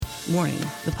Warning,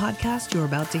 the podcast you're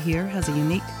about to hear has a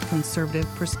unique conservative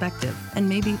perspective and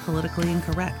may be politically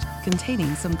incorrect,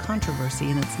 containing some controversy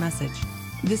in its message.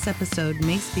 This episode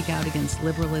may speak out against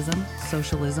liberalism,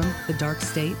 socialism, the dark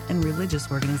state, and religious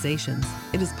organizations.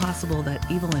 It is possible that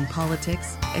evil in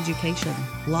politics, education,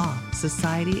 law,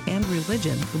 society, and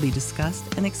religion will be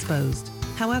discussed and exposed.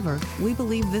 However, we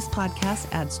believe this podcast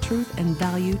adds truth and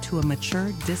value to a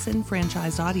mature,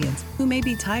 disenfranchised audience who may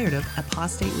be tired of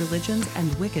apostate religions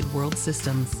and wicked world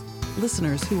systems.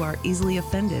 Listeners who are easily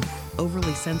offended,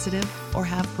 overly sensitive, or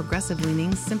have progressive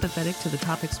leanings sympathetic to the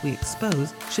topics we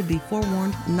expose should be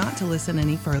forewarned not to listen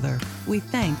any further. We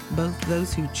thank both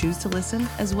those who choose to listen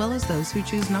as well as those who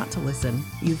choose not to listen.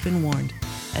 You've been warned.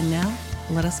 And now,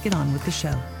 let us get on with the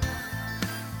show.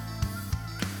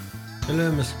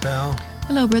 Hello, Ms. Powell.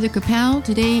 Hello, Brother Kapow.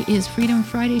 Today is Freedom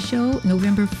Friday show,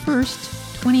 November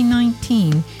 1st,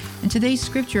 2019. And today's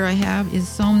scripture I have is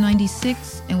Psalm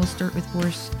 96, and we'll start with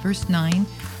verse 9.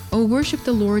 O worship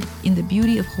the Lord in the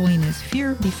beauty of holiness.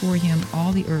 Fear before him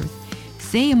all the earth.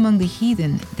 Say among the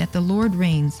heathen that the Lord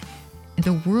reigns. And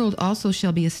the world also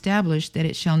shall be established, that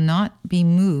it shall not be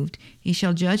moved. He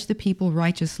shall judge the people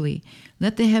righteously.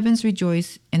 Let the heavens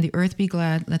rejoice, and the earth be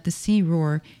glad. Let the sea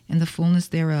roar, and the fullness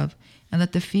thereof. And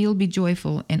let the field be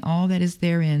joyful, and all that is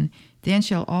therein. Then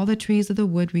shall all the trees of the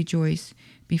wood rejoice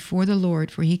before the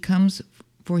Lord, for he cometh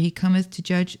to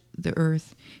judge the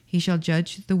earth. He shall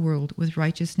judge the world with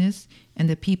righteousness, and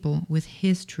the people with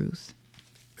his truth.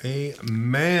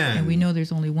 Amen. And we know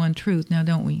there's only one truth now,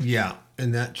 don't we? Yeah,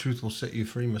 and that truth will set you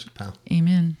free, Mr. Powell.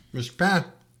 Amen. Mr. Powell,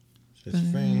 set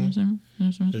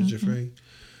you free.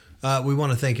 We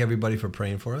want to thank everybody for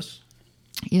praying for us.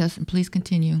 Yes, and please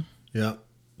continue. Yeah,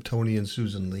 Tony and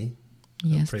Susan Lee.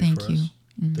 Yes, prayed thank for you. us.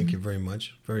 Mm-hmm. Thank you very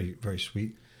much. Very, very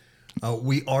sweet.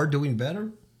 We are doing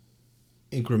better,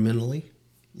 incrementally.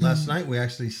 Last night we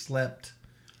actually slept,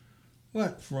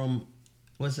 from,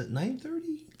 was it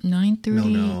 9:30?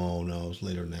 9:30? No, it was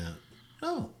later than that.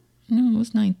 No, it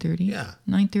was 9:30. Yeah.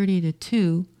 9:30 to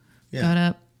 2, got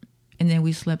up, and then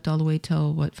we slept all the way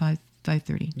till,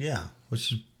 5:30? Yeah,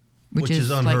 which is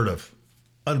unheard of,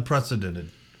 unprecedented.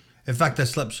 In fact, I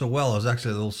slept so well, I was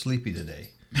actually a little sleepy today.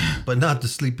 But not the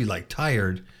sleepy like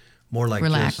tired, more like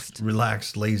relaxed. Just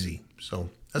relaxed, lazy. So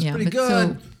that's pretty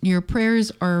good. So your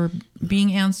prayers are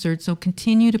being answered, so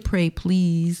continue to pray,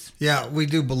 please. Yeah, we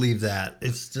do believe that.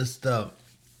 It's just,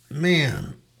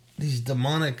 man, these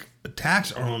demonic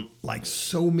attacks are on like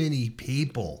so many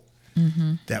people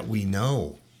that we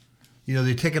know. You know,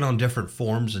 they take it on different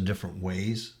forms and different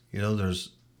ways. You know, there's,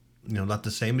 not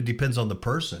the same. It depends on the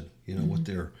person, what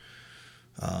their,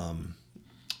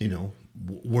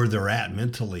 where they're at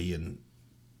mentally and,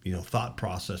 thought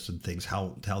process and things,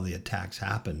 how the attacks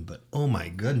happen. But, oh my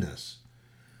goodness,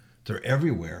 they're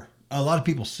everywhere. A lot of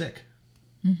people sick,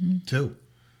 too.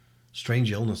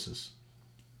 Strange illnesses.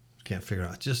 Can't figure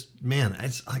out. Just, man,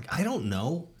 it's like, I don't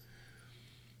know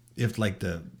if like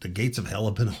the gates of hell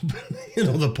have been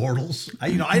open, the portals.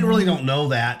 I really don't know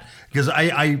that, because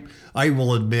I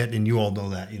will admit, and you all know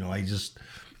that, I just,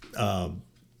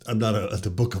 I'm not the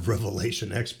Book of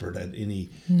Revelation expert at any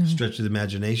stretch of the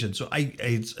imagination. So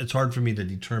it's hard for me to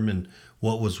determine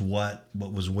what was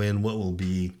when, what will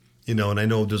be, and I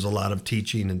know there's a lot of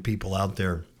teaching and people out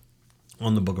there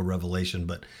on the Book of Revelation,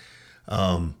 but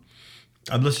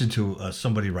I'm listening to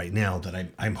somebody right now that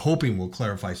I'm hoping will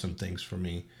clarify some things for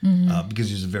me,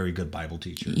 because he's a very good Bible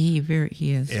teacher. He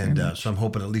is. And so I'm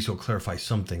hoping at least he'll clarify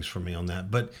some things for me on that.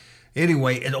 But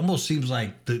anyway, it almost seems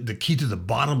like the key to the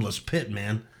bottomless pit,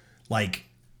 man. Like,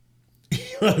 you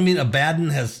know what I mean? Abaddon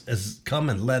has come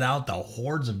and let out the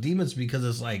hordes of demons,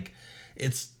 because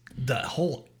it's the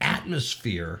whole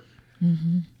atmosphere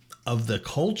of the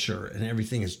culture and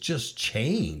everything has just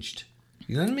changed.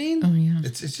 You know what I mean? Oh, yeah.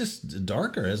 It's just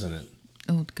darker, isn't it?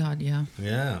 Oh, God, yeah.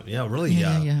 Yeah, really.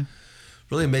 Yeah.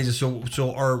 Really amazing.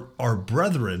 So our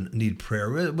brethren need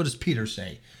prayer. What does Peter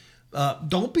say?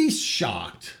 Don't be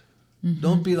shocked.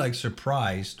 Don't be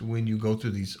surprised when you go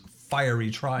through these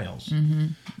fiery trials.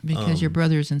 Because your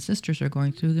brothers and sisters are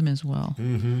going through them as well. So.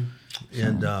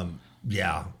 And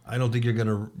I don't think you're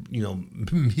going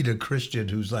to, meet a Christian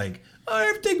who's like,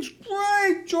 everything's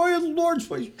great, joy of the Lord's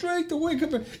my strength, to wake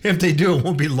up. If they do, it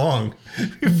won't be long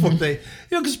before they,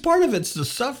 because part of it's the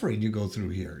suffering you go through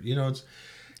here. It's,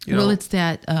 it's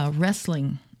that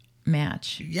wrestling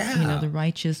match. Yeah. The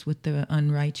righteous with the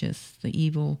unrighteous, the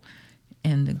evil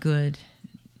and the good,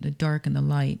 the dark and the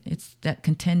light. It's that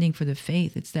contending for the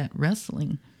faith. It's that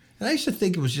wrestling. And I used to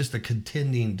think it was just a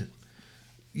contending,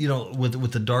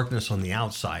 with the darkness on the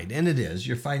outside. And it is.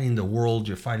 You're fighting the world.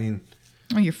 You're fighting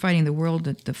Oh, you're fighting the world,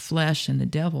 the flesh, and the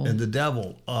devil. And the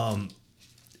devil.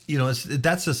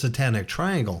 That's a satanic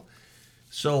triangle.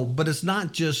 So, but it's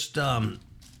not just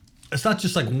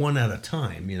like one at a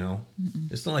time,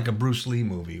 Mm-mm. It's not like a Bruce Lee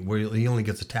movie where he only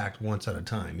gets attacked once at a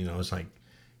time. It's like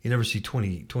you never see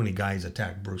 20 guys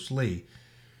attack Bruce Lee.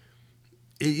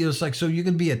 It's like, so you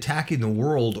can be attacking the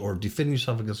world or defending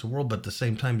yourself against the world, but at the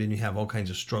same time, then you have all kinds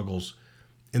of struggles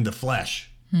in the flesh.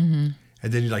 Mm-hmm.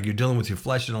 And then you're dealing with your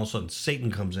flesh, and all of a sudden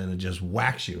Satan comes in and just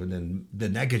whacks you, and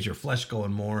then that gets your flesh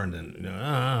going more, and then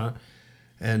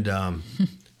and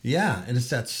it's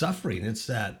that suffering. It's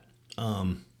that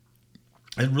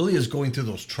it really is going through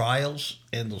those trials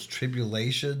and those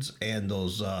tribulations and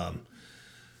those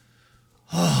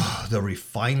the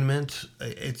refinement.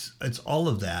 It's all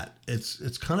of that.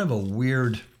 It's kind of a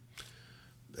weird,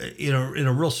 in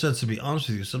a real sense, to be honest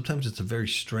with you. Sometimes it's a very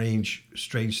strange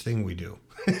thing we do.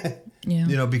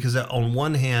 Yeah. Because on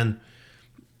one hand,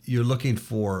 you're looking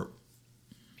for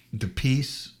the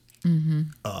peace, mm-hmm.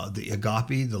 The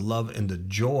agape, the love, and the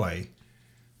joy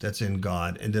that's in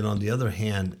God, and then on the other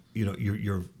hand,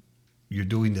 you're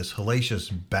doing this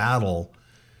hellacious battle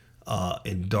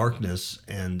in darkness,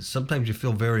 and sometimes you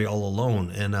feel very all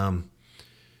alone. And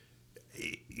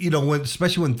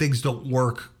especially when things don't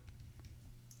work,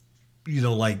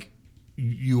 like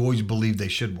you always believe they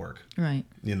should work. Right.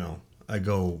 I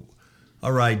go,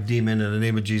 all right, demon, in the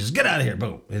name of Jesus, get out of here,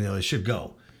 boom, and it should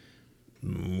go.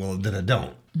 Well, then I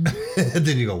don't. Mm-hmm. And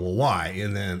then you go, well, why?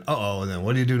 And then, and then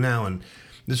what do you do now? And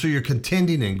so you're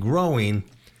contending and growing,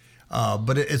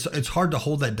 but it's hard to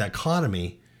hold that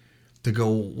dichotomy to go,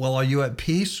 well, are you at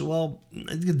peace? Well,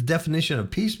 I think the definition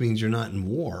of peace means you're not in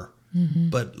war, mm-hmm.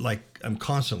 but like I'm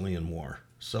constantly in war.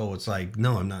 So it's like,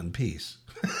 no, I'm not in peace.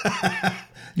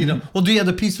 Well, do you have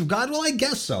the peace of God? Well, I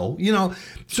guess so.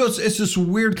 So it's this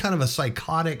weird kind of a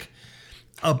psychotic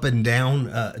up and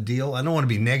down deal. I don't want to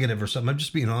be negative or something. I'm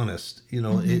just being honest.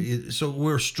 Mm-hmm.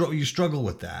 So you struggle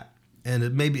with that, and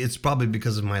it's probably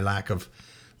because of my lack of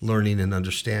learning and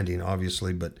understanding,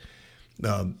 obviously. But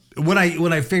when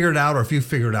I figure it out, or if you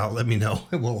figure it out, let me know.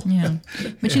 Yeah,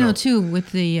 but too,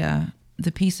 with the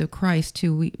peace of Christ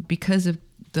too, because of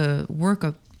the work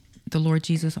of the Lord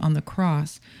Jesus on the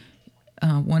cross,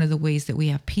 one of the ways that we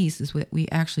have peace is we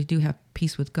actually do have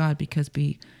peace with God, because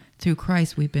through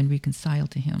Christ we've been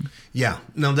reconciled to Him. Yeah,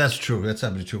 no, that's true. That's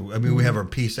absolutely true. I mean, we have our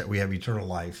peace that we have eternal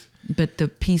life. But the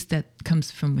peace that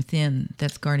comes from within,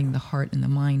 that's guarding the heart and the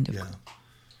mind,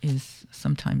 is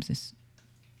sometimes.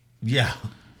 Yeah.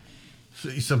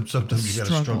 Sometimes you got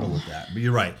to struggle with that. But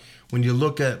you're right. When you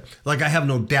look at, like, I have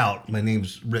no doubt my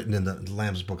name's written in the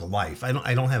Lamb's Book of Life. I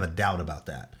don't have a doubt about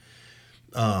that.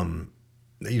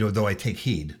 Though I take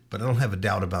heed, but I don't have a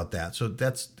doubt about that. So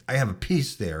I have a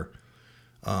peace there,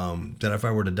 that if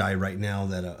I were to die right now,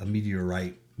 that a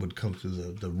meteorite would come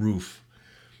through the roof,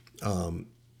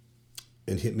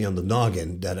 and hit me on the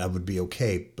noggin, that I would be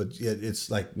okay. But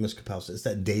it's like Ms. Kapow said, it's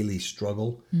that daily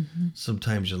struggle. Mm-hmm.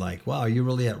 Sometimes you're like, wow, are you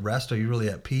really at rest? Are you really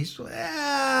at peace? No.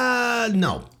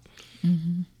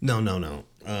 Mm-hmm. No. No.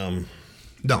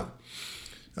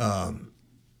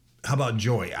 How about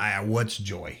joy? What's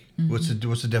joy? Mm-hmm.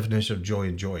 What's the definition of joy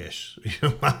and joyous?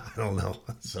 I don't know.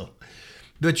 So,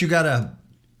 but you gotta,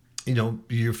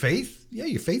 your faith. Yeah,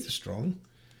 your faith is strong.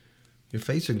 Your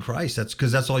faith in Christ. That's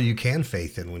because that's all you can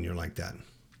faith in when you're like that.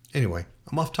 Anyway,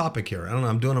 I'm off topic here. I don't know.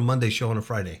 I'm doing a Monday show on a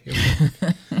Friday.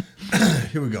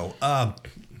 Here we go.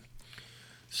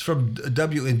 It's from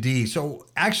W&D. So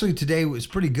actually today was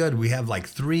pretty good. We have like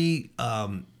three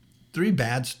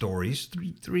bad stories,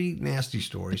 three nasty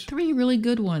stories. 3 really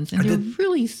good ones, and they're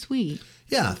really sweet.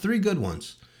 Yeah, 3 good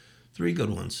ones. 3 good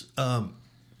ones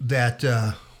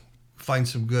that find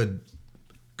some good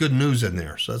news in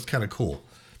there. So that's kind of cool.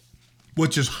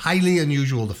 Which is highly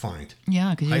unusual to find.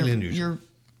 Yeah, because you're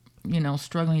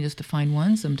struggling just to find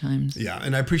one sometimes. Yeah,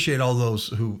 and I appreciate all those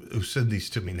who send these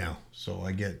to me now. So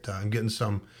I'm getting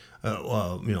some.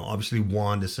 Obviously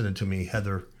Juan is sending to me.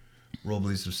 Heather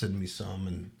Robles have sent me some,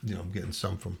 and I'm getting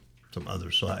some from some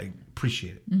others. So I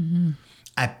appreciate it. Mm-hmm.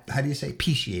 How do you say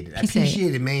appreciate it? I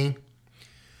appreciate it, man.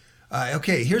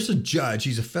 Okay, here's a judge.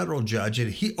 He's a federal judge,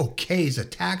 and he okays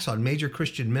attacks on major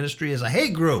Christian ministry as a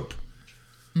hate group.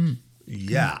 Mm.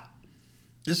 Yeah.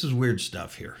 This is weird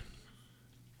stuff here.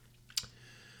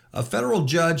 A federal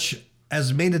judge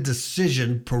has made a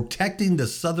decision protecting the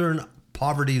Southern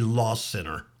Poverty Law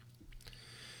Center,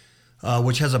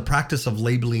 which has a practice of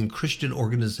labeling Christian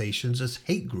organizations as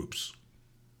hate groups.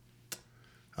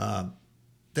 That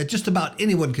just about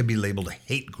anyone can be labeled a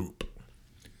hate group.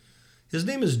 His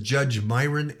name is Judge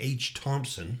Myron H.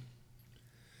 Thompson,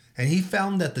 and he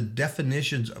found that the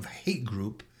definitions of hate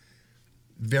group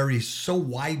vary so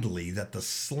widely that the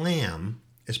slam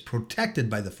is protected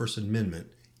by the First Amendment,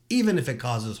 even if it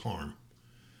causes harm.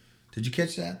 Did you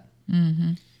catch that?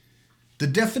 Mm-hmm. The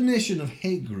definition of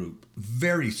hate group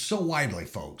varies so widely,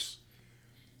 folks,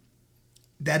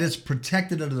 that it's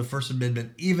protected under the First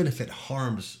Amendment, even if it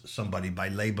harms somebody by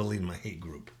labeling them a hate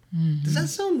group. Mm-hmm. Does that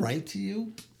sound right to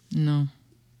you? No.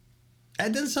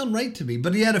 That doesn't sound right to me.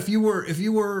 But yet, if you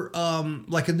were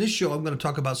like in this show, I'm going to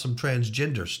talk about some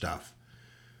transgender stuff,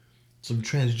 some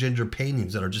transgender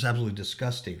paintings that are just absolutely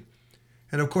disgusting.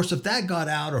 And of course, if that got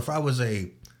out, or if I was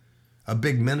a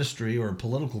big ministry or a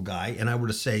political guy, and I were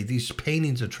to say these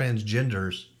paintings of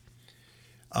transgenders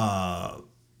are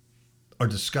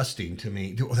disgusting to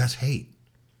me, well, that's hate.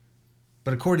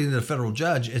 But according to the federal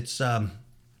judge, it's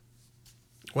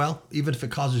well, even if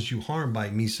it causes you harm by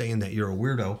me saying that you're a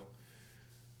weirdo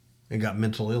and got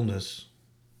mental illness,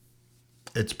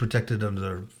 it's protected under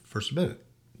the First Amendment.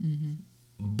 Mm-hmm.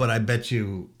 But I bet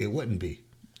you it wouldn't be.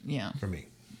 Yeah. For me.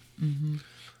 Mm-hmm.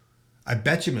 I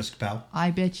bet you, Ms. Capel.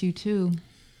 I bet you too.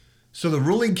 So the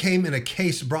ruling came in a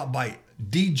case brought by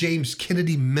D. James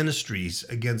Kennedy Ministries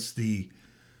against the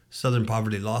Southern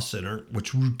Poverty Law Center,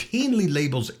 which routinely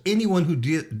labels anyone who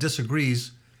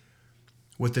disagrees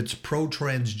with its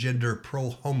pro-transgender,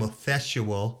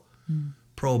 pro-homosexual,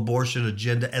 pro-abortion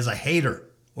agenda as a hater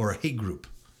or a hate group.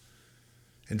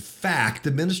 In fact, the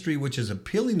ministry which is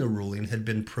appealing the ruling had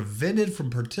been prevented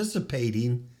from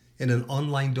participating in an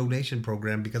online donation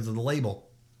program because of the label.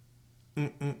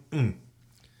 Well,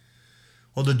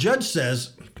 the judge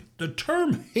says the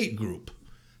term hate group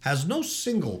has no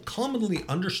single commonly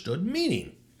understood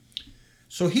meaning.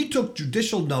 So he took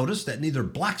judicial notice that neither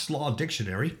Black's Law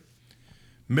Dictionary,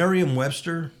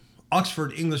 Merriam-Webster,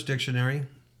 Oxford English Dictionary,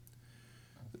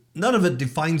 none of it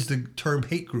defines the term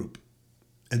hate group.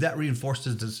 And that reinforced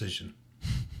his decision.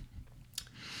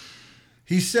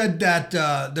 He said that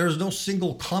there is no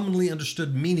single commonly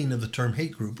understood meaning of the term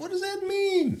hate group. What does that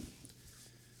mean?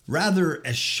 Rather,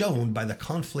 as shown by the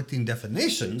conflicting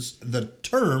definitions, the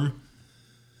term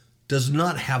does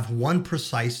not have one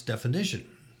precise definition,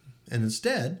 and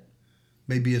instead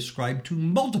may be ascribed to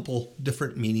multiple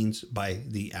different meanings by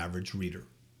the average reader.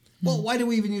 Well, why do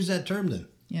we even use that term then?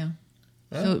 Yeah.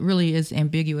 So it really is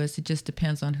ambiguous. It just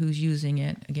depends on who's using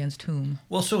it against whom.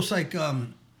 Well, so it's like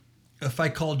if I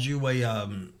called you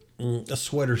a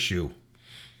sweater shoe.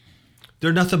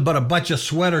 They're nothing but a bunch of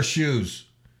sweater shoes.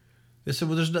 They said,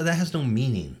 well, that has no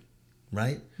meaning,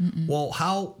 right? Mm-mm. Well,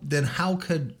 how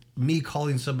could me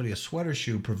calling somebody a sweater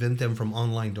shoe prevent them from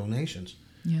online donations?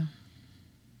 Yeah.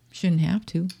 Shouldn't have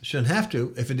to. Shouldn't have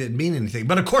to if it didn't mean anything.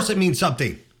 But of course it means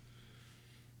something.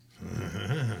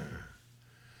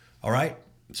 All right.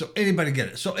 So anybody get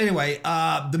it? So anyway,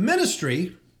 the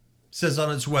ministry says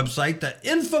on its website that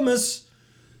infamous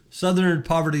Southern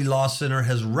Poverty Law Center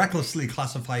has recklessly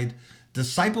classified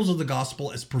disciples of the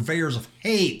gospel as purveyors of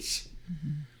hate.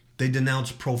 Mm-hmm. They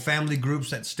denounce pro-family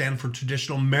groups that stand for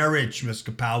traditional marriage, Ms.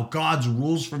 Kapow, God's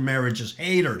rules for marriage, as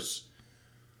haters.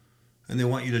 And they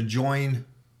want you to join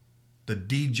the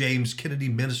D. James Kennedy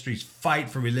Ministries' fight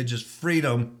for religious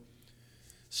freedom,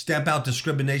 stamp out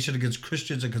discrimination against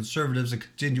Christians and conservatives, and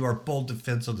continue our bold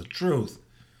defense of the truth.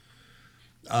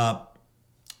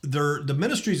 The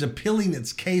ministry is appealing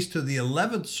its case to the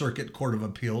 11th Circuit Court of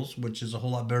Appeals, which is a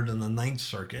whole lot better than the 9th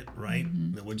Circuit, right?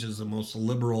 Mm-hmm. Which is the most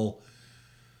liberal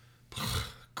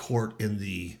court in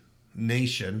the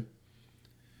nation.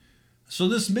 So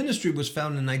this ministry was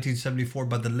founded in 1974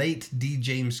 by the late D.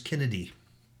 James Kennedy.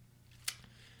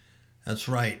 That's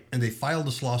right. And they filed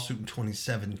this lawsuit in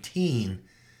 2017.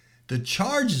 The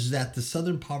charge is that the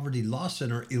Southern Poverty Law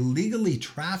Center illegally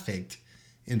trafficked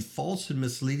in false and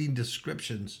misleading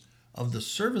descriptions of the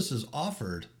services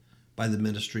offered by the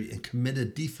ministry and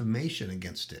committed defamation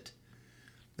against it.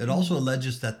 It also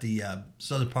alleges that the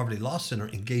Southern Poverty Law Center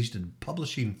engaged in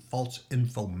publishing false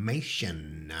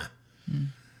information.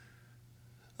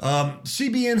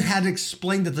 CBN had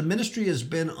explained that the ministry has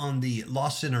been on the Law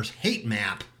Center's hate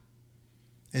map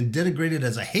and denigrated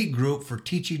as a hate group for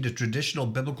teaching the traditional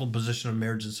biblical position of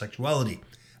marriage and sexuality.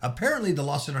 Apparently, the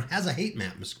Law Center has a hate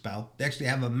map, Ms. Kapow. They actually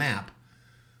have a map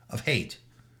of hate,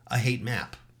 a hate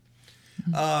map.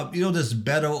 You know this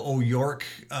Beto O'Rourke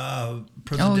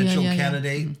presidential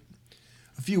candidate? Yeah.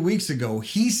 Mm-hmm. A few weeks ago,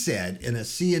 he said in a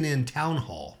CNN town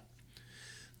hall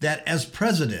that as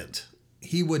president,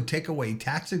 he would take away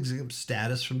tax-exempt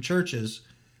status from churches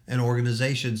and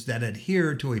organizations that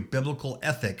adhere to a biblical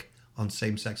ethic on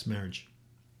same-sex marriage.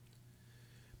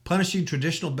 Punishing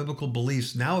traditional biblical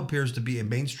beliefs now appears to be a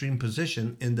mainstream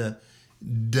position in the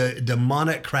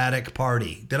Democratic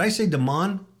Party. Did I say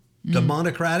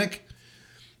democratic?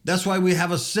 That's why we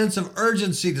have a sense of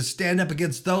urgency to stand up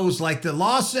against those like the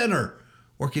Law Center,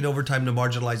 working overtime to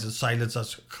marginalize and silence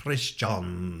us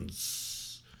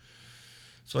Christians.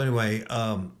 So anyway,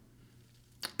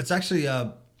 it's actually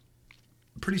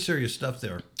pretty serious stuff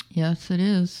there. Yes, it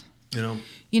is. You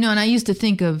know, and I used to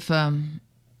think of,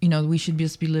 we should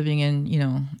just be living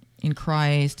in, in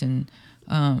Christ, and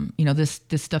this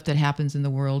stuff that happens in the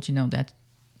world. That,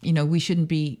 we shouldn't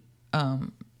be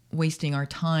wasting our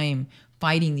time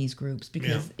fighting these groups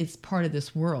because it's part of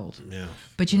this world. Yeah.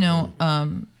 But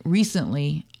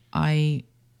recently I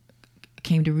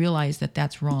came to realize that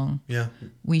that's wrong. Yeah.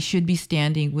 We should be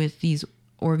standing with these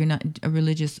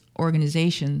religious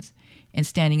organizations and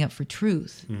standing up for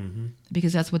truth,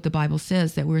 because that's what the Bible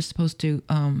says, that we're supposed to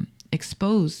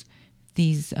expose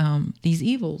these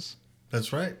evils.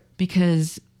 That's right.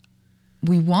 Because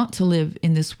we want to live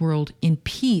in this world in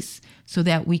peace so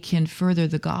that we can further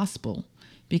the gospel.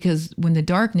 Because when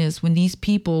these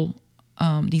people,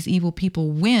 these evil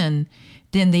people win,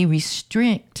 then they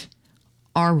restrict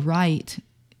our right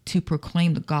to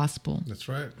proclaim the gospel. That's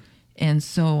right. And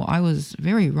so I was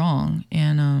very wrong,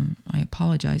 and I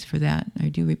apologize for that. I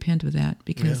do repent of that,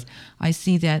 because I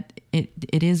see that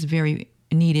it is very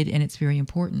needed and it's very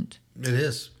important. It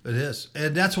is. It is.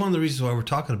 And that's one of the reasons why we're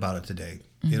talking about it today.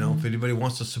 If anybody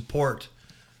wants to support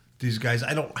these guys,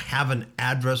 I don't have an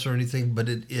address or anything, but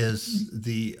it is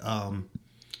the...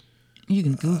 you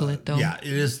can Google it, though. Yeah,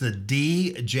 it is the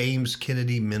D. James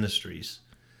Kennedy Ministries.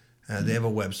 They have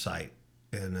a website,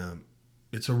 and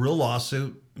it's a real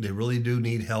lawsuit. They really do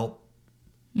need help.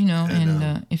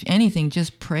 If anything,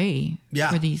 just pray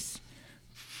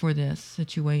for this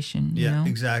situation. Yeah,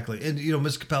 exactly. And,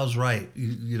 Ms. Capel's right.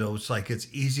 It's like it's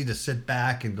easy to sit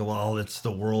back and go, oh, it's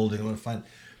the world. They're going to find...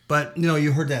 But,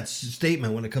 you heard that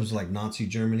statement when it comes to like Nazi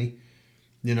Germany.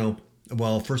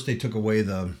 First they took away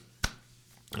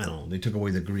they took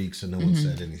away the Greeks and no one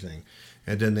said anything.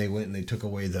 And then they went and they took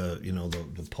away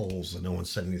the Poles and no one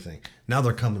said anything. Now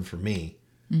they're coming for me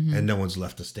and no one's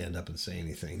left to stand up and say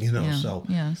anything, so.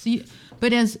 Yeah.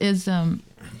 But as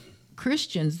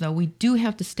Christians, though, we do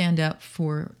have to stand up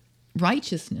for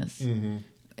righteousness. Mm-hmm.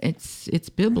 It's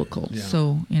biblical. Yeah.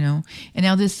 So, and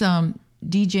now this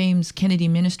D. James Kennedy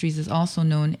Ministries is also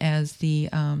known as the,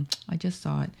 I just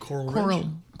saw it.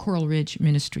 Coral Ridge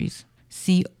Ministries.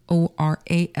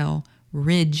 Coral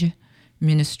Ridge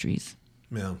Ministries.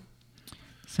 Yeah.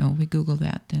 So we Google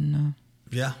that, then.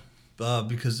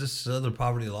 Because this other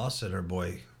poverty law center,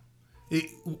 boy,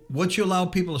 once you allow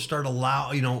people to start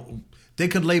they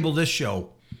could label this show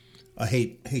a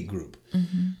hate group.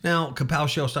 Mm-hmm. Now, Capel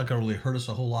Show's not going to really hurt us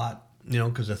a whole lot,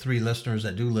 because the 3 listeners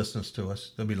that do listen to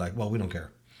us, they'll be like, well, we don't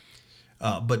care.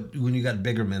 But when you got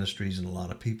bigger ministries and a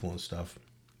lot of people and stuff,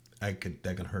 that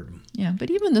can hurt them. Yeah, but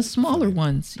even the smaller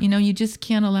ones, you just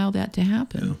can't allow that to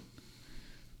happen.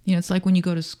 Yeah. It's like when you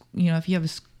go to, if you have a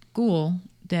school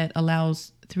that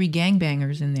allows 3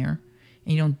 gangbangers in there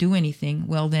and you don't do anything,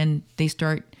 well, then they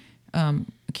start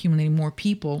accumulating more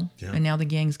people, and now the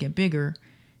gangs get bigger,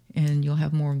 and you'll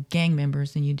have more gang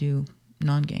members than you do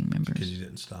non-gang members. Because you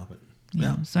didn't stop it.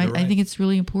 Yeah, so I think it's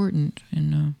really important,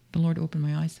 and the Lord opened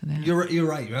my eyes to that. You're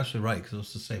right. You're absolutely right, because it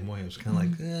was the same way. It was kind of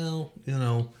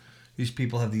like, these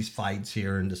people have these fights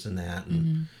here and this and that.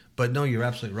 But no, you're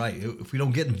absolutely right. If we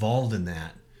don't get involved in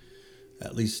that,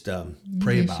 at least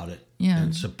pray about it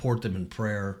and support them in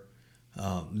prayer.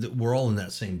 We're all in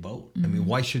that same boat. I mean,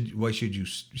 why should you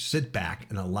sit back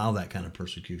and allow that kind of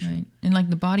persecution? Right. And like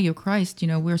the body of Christ,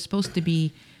 we're supposed to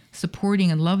be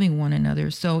supporting and loving one another.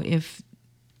 So if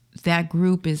that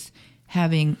group is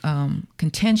having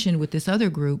contention with this other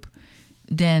group,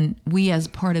 then we as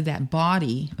part of that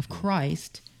body of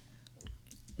Christ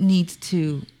needs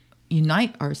to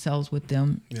unite ourselves with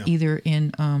them, either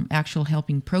in actual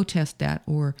helping protest that,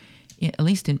 or at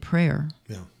least in prayer.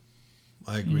 Yeah,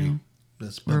 I agree.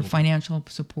 Or financial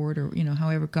support, or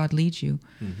however God leads you.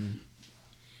 Mm-hmm.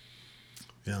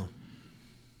 Yeah,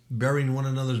 bearing one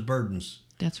another's burdens.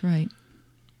 That's right.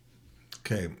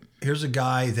 Okay, here's a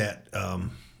guy that,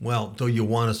 though you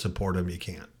want to support him, you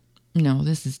can't. No,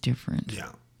 this is different.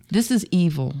 Yeah, this is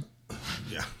evil.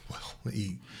 Yeah, well,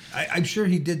 I'm sure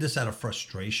he did this out of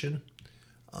frustration,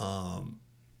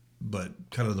 but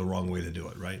kind of the wrong way to do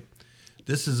it, right?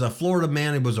 This is a Florida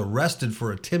man who was arrested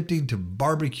for attempting to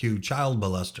barbecue child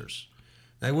molesters.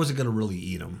 Now, he wasn't going to really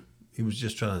eat them. He was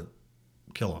just trying to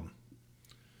kill them.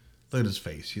 Look at his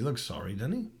face. He looks sorry,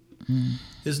 doesn't he? Mm.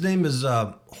 His name is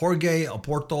Jorge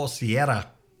Oporto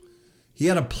Sierra. He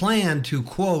had a plan to,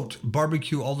 quote,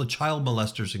 barbecue all the child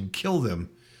molesters and kill them.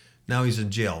 Now he's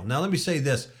in jail. Now, let me say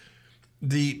this.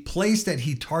 The place that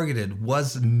he targeted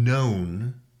was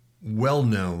known well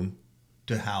known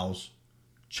to house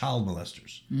child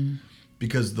molesters.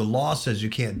 Because the law says you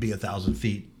can't be 1,000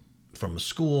 feet from a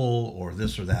school or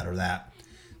this or that or that.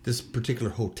 This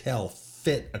particular hotel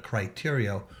fit a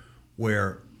criteria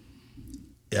where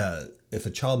if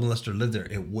a child molester lived there,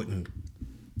 it wouldn't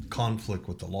conflict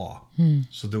with the law.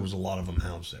 So there was a lot of them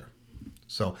housed there.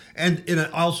 So, and I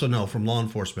also know from law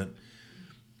enforcement,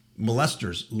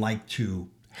 molesters like to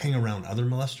hang around other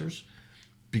molesters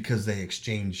because they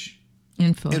exchange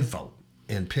info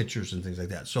and pictures and things like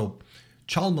that. So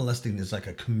child molesting is like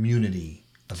a community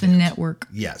event. It's a network.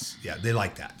 Yes. Yeah, they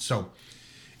like that. So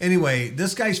anyway,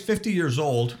 this guy's 50 years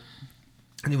old,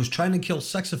 and he was trying to kill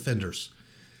sex offenders.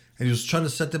 And he was trying to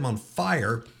set them on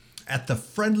fire at the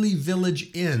Friendly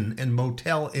Village Inn and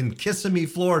Motel in Kissimmee,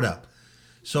 Florida.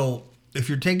 So if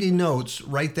you're taking notes,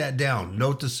 write that down.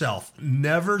 Note to self,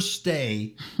 never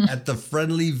stay at the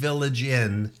Friendly Village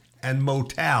Inn and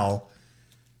Motel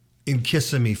in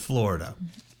Kissimmee, Florida.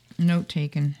 Note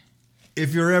taken.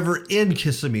 If you're ever in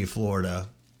Kissimmee, Florida,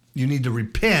 you need to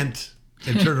repent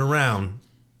and turn around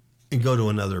and go to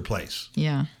another place.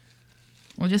 Yeah.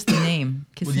 Well, just the name.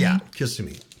 Kissimmee. Well, yeah,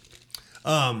 Kissimmee.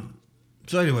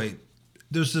 So anyway,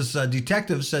 there's this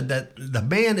detective said that the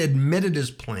man admitted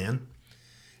his plan,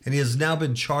 and he has now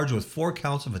been charged with 4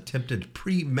 counts of attempted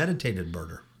premeditated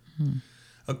murder.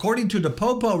 According to the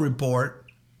Popo report,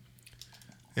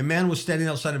 a man was standing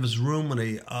outside of his room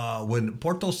when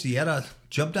Porto Sierra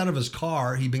jumped out of his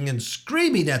car. He began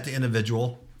screaming at the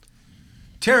individual.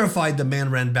 Terrified, the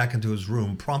man ran back into his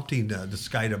room, prompting this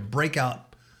guy to break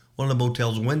out one of the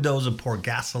motel's windows and pour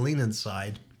gasoline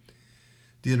inside.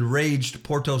 The enraged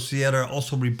Porto Sierra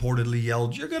also reportedly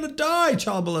yelled, "You're going to die,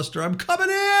 child molester. I'm coming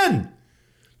in."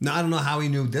 Now, I don't know how he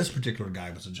knew this particular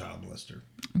guy was a child molester.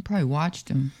 I probably watched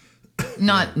him.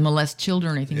 Not molest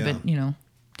children or anything, Yeah. but,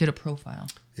 did a profile.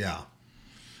 Yeah.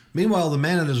 Meanwhile, the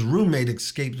man and his roommate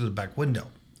escaped through the back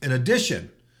window. In addition,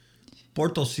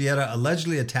 Porto Sierra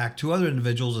allegedly attacked 2 other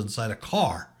individuals inside a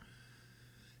car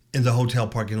in the hotel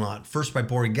parking lot. First by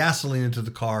pouring gasoline into the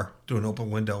car through an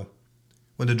open window.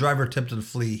 When the driver attempted to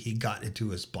flee, he got into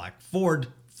his black Ford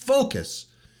Focus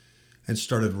and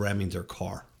started ramming their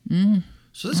car.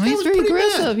 So this guy was very pretty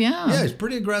aggressive, mad. yeah. Yeah, he's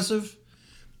pretty aggressive.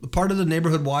 Part of the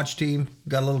neighborhood watch team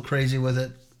got a little crazy with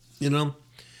it,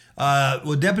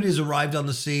 When deputies arrived on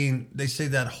the scene, they say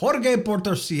that Jorge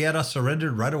Porto Sierra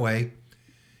surrendered right away.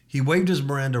 He waived his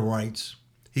Miranda rights.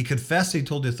 He confessed, he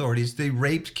told the authorities, they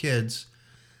raped kids.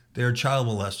 They are child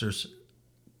molesters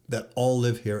that all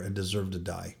live here and deserve to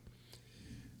die.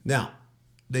 Now,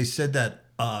 they said that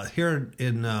here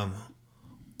in, I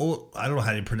don't know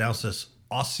how to pronounce this,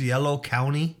 Osceola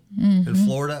County in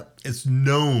Florida, it's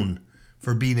known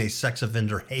for being a sex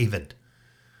offender haven,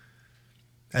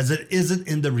 as it isn't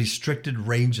in the restricted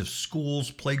range of schools,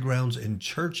 playgrounds, and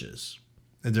churches.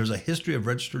 And there's a history of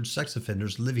registered sex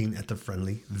offenders living at the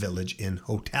Friendly Village Inn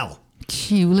Hotel.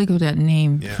 Gee, look at that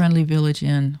name, Yeah. Friendly Village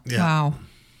Inn. Yeah. Wow.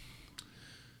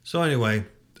 So anyway,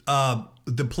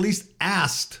 the police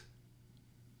asked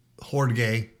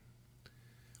Jorge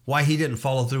why he didn't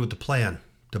follow through with the plan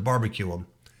to barbecue him.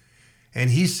 And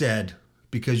he said,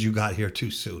 because you got here too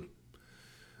soon.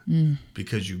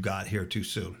 Because you got here too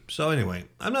soon. So anyway,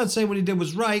 I'm not saying what he did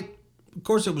was right. Of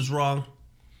course it was wrong.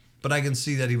 But I can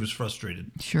see that he was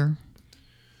frustrated. Sure.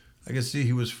 I can see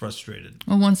he was frustrated.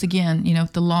 Well, once again,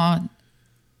 if the law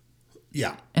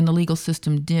Yeah. and the legal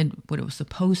system did what it was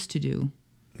supposed to do,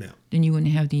 Yeah. then you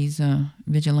wouldn't have these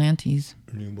vigilantes.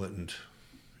 You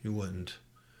wouldn't.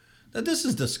 Now, this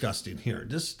is disgusting here.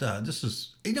 This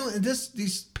is,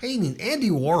 these paintings, Andy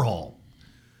Warhol.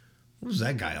 What was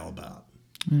that guy all about?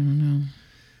 I don't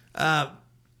know.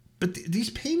 But these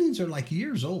paintings are like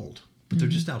years old, but they're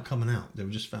just now coming out. They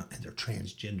were just found, and they're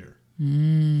transgender.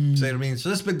 See what I mean? So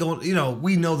this has been going,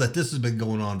 we know that this has been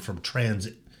going on from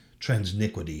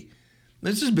transniquity.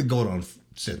 This has been going on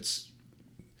since,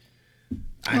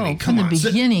 from the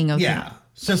beginning of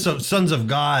since the sons of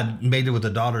God mated with the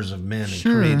daughters of men and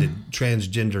Sure. created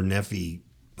transgender nephi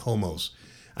homos.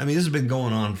 I mean, this has been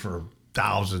going on for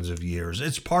thousands of years.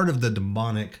 It's part of the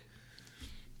demonic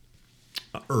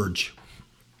urge.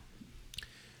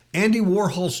 Andy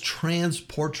Warhol's trans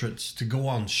portraits to go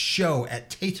on show at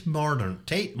Tate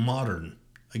Modern.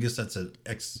 I guess that's an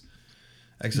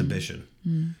exhibition.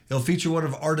 It'll feature one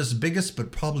of artist's biggest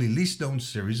but probably least known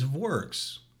series of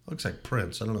works. Looks like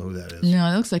Prince. I don't know who that is. No,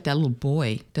 it looks like that little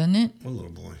boy, doesn't it? What little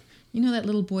boy? You know that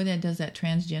little boy that does that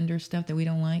transgender stuff that we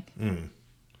don't like?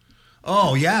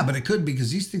 Oh, yeah, but it could be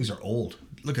because these things are old.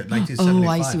 Look at Oh, 1975.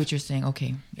 I see what you're saying.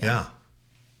 Okay. Yeah.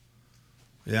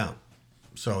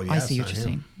 So, yeah. I see it's what not you're him.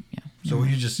 saying. Yeah. So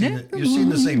you're just seeing Never you're seeing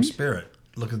the same mind. spirit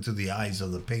looking through the eyes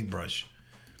of the paintbrush,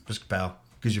 Mr. Powell,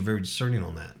 because you're very discerning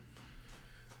on that.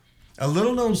 A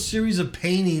little-known series of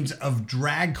paintings of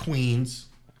drag queens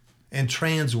and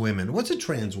trans women. What's a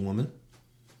trans woman?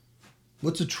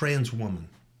 What's a trans woman?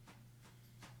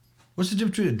 What's the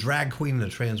difference between a drag queen and a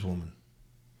trans woman?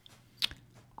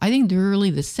 I think they're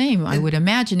really the same, I would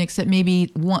imagine, except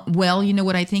maybe one, well, you know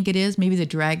what I think it is? Maybe the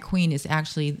drag queen is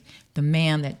actually the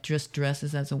man that just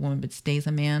dresses as a woman but stays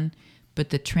a man. But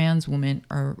the trans women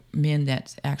are men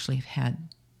that actually have had.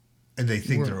 And they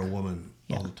think work. they're a woman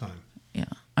all the time. Yeah,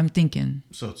 I'm thinking.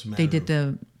 So it's a matter they did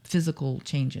the physical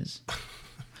changes.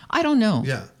 I don't know.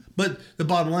 Yeah. But the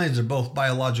bottom line is they're both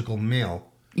biological male.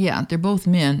 Yeah, they're both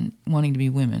men wanting to be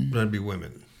women. Wanting to be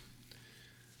women.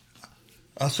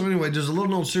 So anyway, there's a little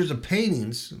known series of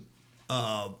paintings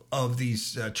of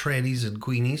these trannies and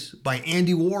queenies by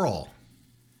Andy Warhol.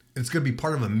 It's going to be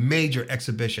part of a major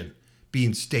exhibition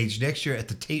being staged next year at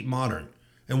the Tate Modern.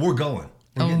 And we're going.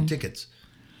 We're getting tickets.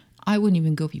 I wouldn't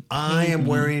even go if you paid I am me.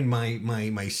 wearing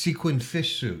my sequin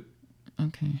fish suit.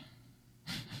 Okay.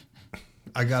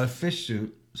 I got a fish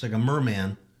suit. It's like a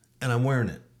merman, and I'm wearing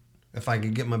it. If I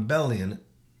could get my belly in it,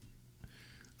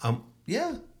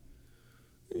 yeah.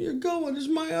 You're going. This is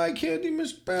my eye candy,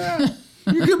 Miss Pat.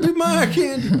 You could be my eye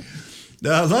candy.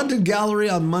 The London Gallery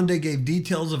on Monday gave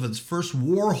details of its first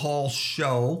Warhol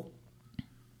show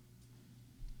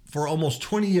for almost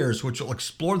 20 years, which will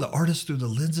explore the artist through the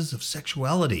lenses of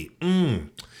sexuality,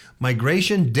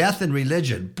 migration, death, and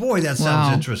religion. Boy, that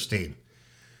sounds interesting.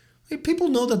 Hey, people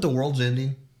know that the world's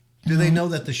ending. Do they know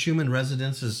that the Schumann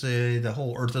resonance is the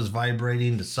whole Earth is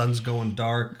vibrating, the sun's going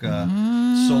dark,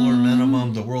 solar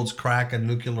minimum, the world's cracking,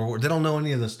 nuclear war? They don't know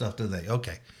any of this stuff, do they?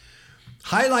 Okay.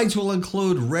 Highlights will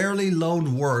include rarely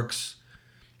loaned works,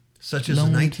 such as a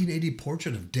 1980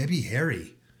 portrait of Debbie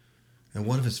Harry, and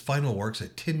one of his final works, a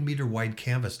 10-meter wide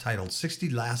canvas titled 60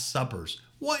 Last Suppers.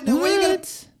 What? Now,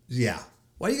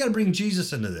 why you got to bring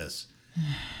Jesus into this?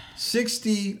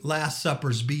 60 Last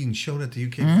Suppers being shown at the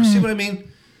UK. See what I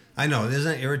mean? I know, isn't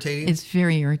that irritating? It's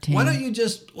very irritating. Why don't you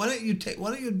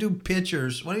do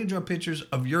pictures? Why don't you draw pictures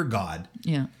of your God?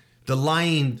 Yeah. The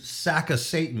lying sack of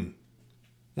Satan.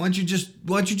 Why don't you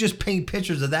just paint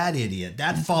pictures of that idiot,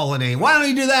 that fallen angel? Why don't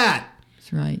you do that?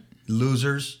 That's right.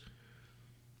 Losers.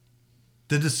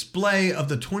 The display of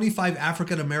the 25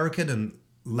 African American and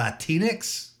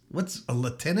Latinx. What's a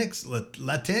Latinx?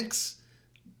 Latinx?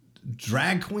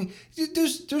 Drag queen.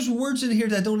 There's words in here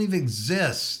that don't even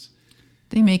exist.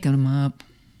 They make them up.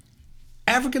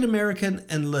 African American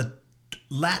and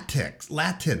Latinx.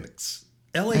 Latinx.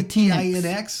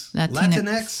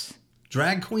 Latinx.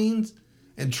 Drag queens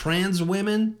and trans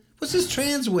women. What's this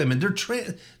trans women? They're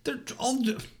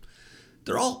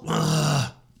all.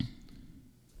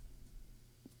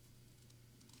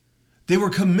 They were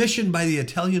commissioned by the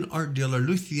Italian art dealer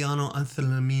Luciano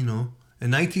Anselmino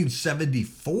in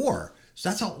 1974. So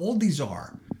that's how old these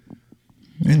are.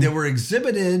 And they were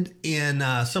exhibited in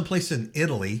someplace in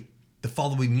Italy the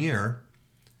following year.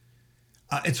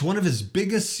 It's one of his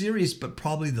biggest series, but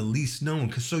probably the least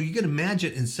known. So you can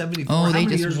imagine in 74. Oh, they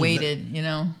just waited, you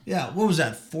know. Yeah, what was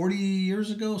that, 40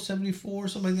 years ago, 74,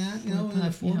 something like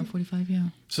that? 45, yeah.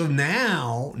 So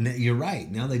now, you're right.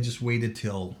 Now they just waited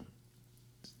till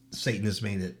Satan has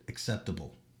made it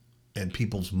acceptable. And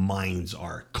people's minds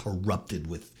are corrupted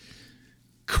with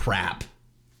crap.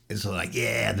 And so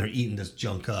they're eating this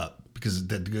junk up because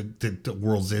the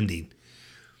world's ending.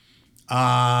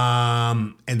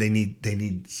 And they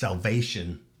need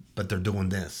salvation, but they're doing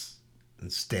this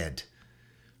instead.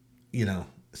 You know,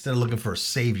 instead of looking for a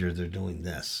savior, they're doing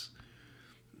this.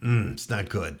 It's not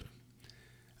good.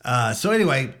 So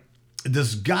anyway,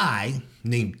 this guy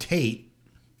named Tate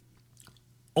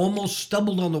almost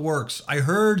stumbled on the works. I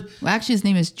heard. Well, actually, his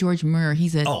name is George Murr.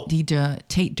 He's a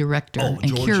Tate director and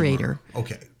George curator. Murr.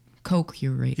 Okay.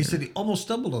 Co-curator. He said he almost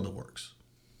stumbled on the works.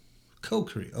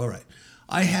 Co-creator. All right.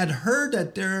 I had heard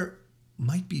that there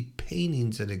might be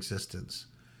paintings in existence.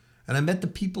 And I met the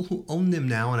people who own them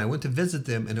now, and I went to visit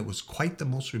them, and it was quite the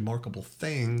most remarkable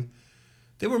thing.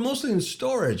 They were mostly in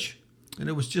storage, and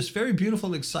it was just very beautiful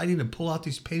and exciting to pull out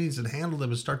these paintings and handle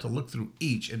them and start to look through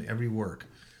each and every work.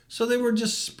 So they were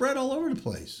just spread all over the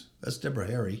place. That's Deborah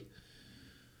Harry.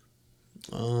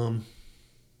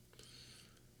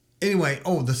 Anyway,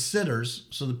 the sitters,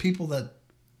 so the people that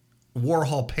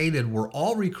Warhol painted were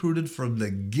all recruited from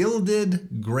the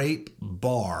Gilded Grape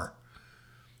Bar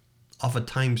off of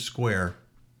Times Square.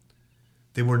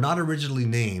 They were not originally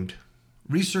named.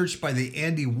 Research by the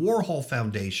Andy Warhol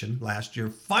Foundation last year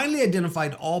finally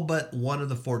identified all but one of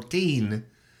the 14.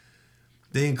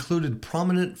 They included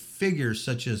prominent figures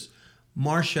such as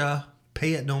Marcia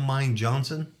Pay It No Mind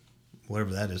Johnson,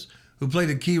 whatever that is, who played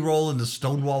a key role in the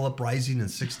Stonewall Uprising in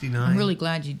 '69. I'm really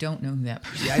glad you don't know who that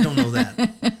person is. Yeah, I don't know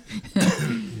that.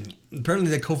 Apparently,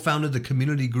 they co-founded the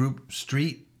community group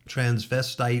Street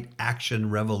Transvestite Action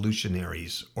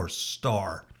Revolutionaries, or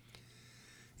STAR.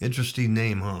 Interesting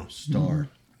name, huh? STAR.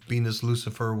 Venus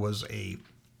Lucifer was a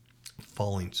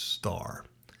falling star.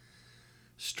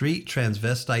 Street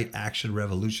Transvestite Action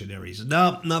Revolutionaries.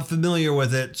 Nope, not familiar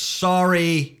with it.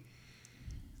 Sorry.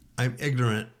 I'm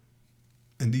ignorant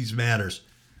in these matters.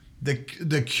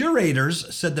 The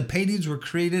curators said the paintings were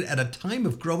created at a time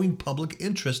of growing public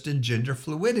interest in gender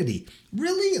fluidity.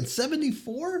 Really? In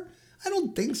 74? I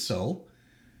don't think so.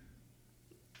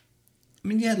 I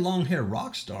mean, you had long hair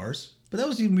rock stars, but that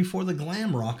was even before the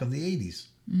glam rock of the 80s.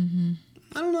 Mm-hmm.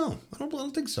 I don't know. I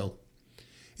don't think so.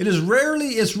 It's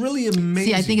really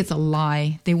amazing. See, I think it's a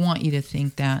lie. They want you to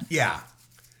think that. Yeah.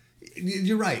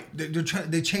 You're right.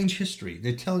 They change history.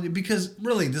 They tell you, because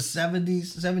really the 70s,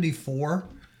 74,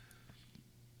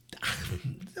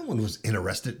 no one was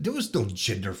interested. There was no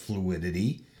gender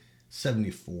fluidity.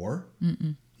 74.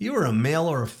 Mm-mm. You were a male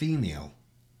or a female.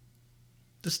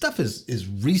 The stuff is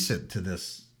recent to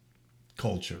this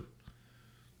culture.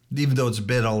 Even though it's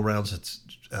been all around its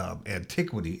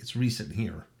antiquity, it's recent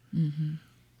here.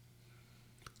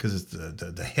 Because it's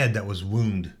the head that was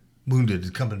wounded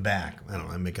and coming back. I don't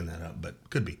know, I'm making that up, but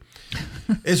could be.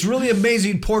 It's really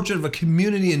amazing portrait of a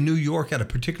community in New York at a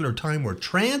particular time where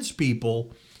trans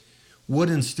people would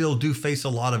and still do face a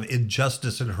lot of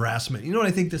injustice and harassment. You know what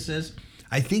I think this is?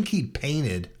 I think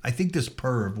this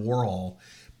perv, Warhol,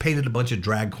 painted a bunch of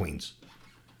drag queens.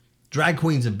 Drag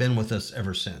queens have been with us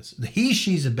ever since. The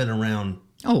he-she's have been around.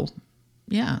 Oh,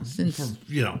 yeah, since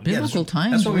biblical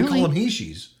times. That's why we call them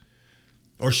he-she's.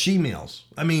 Or she-males.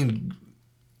 I mean,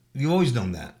 you've always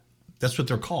known that. That's what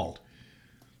they're called.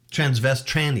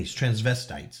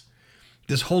 Transvestites.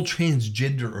 This whole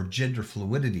transgender or gender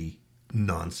fluidity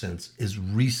nonsense is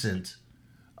recent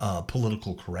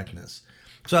political correctness.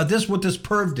 So what this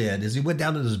perv did is he went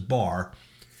down to this bar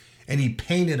and he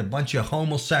painted a bunch of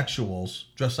homosexuals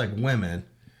dressed like women,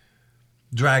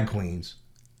 drag queens,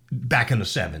 back in the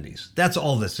 70s. That's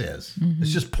all this is. Mm-hmm.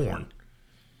 It's just porn.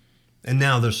 And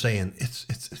now they're saying it's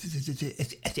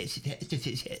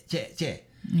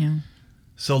yeah.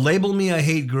 So label me a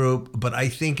hate group, but I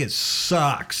think it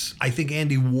sucks. I think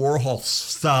Andy Warhol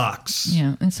sucks.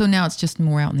 Yeah, and so now it's just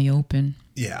more out in the open.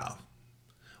 Yeah.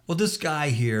 Well, this guy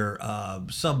here,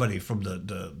 somebody from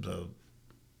the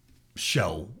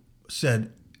show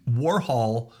said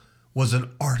Warhol was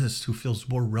an artist who feels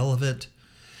more relevant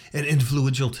and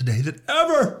influential today than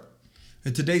ever.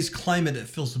 In today's climate, it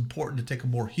feels important to take a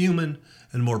more human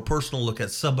and more personal look at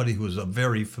somebody who is a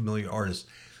very familiar artist.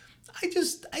 I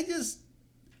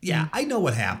know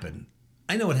what happened.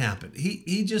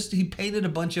 He painted a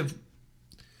bunch of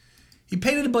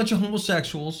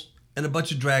homosexuals and a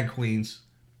bunch of drag queens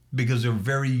because they're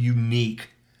very unique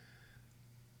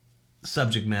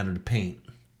subject matter to paint.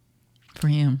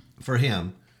 For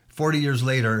him. 40 years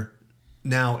later,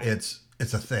 now it's a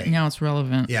thing. Now it's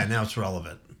relevant. Yeah, now it's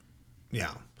relevant.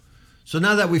 Yeah. So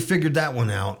now that we figured that one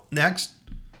out, next.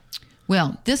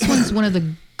 Well, this one's one of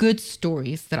the good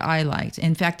stories that I liked.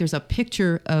 In fact, there's a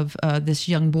picture of this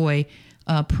young boy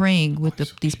praying with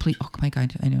these police. Oh my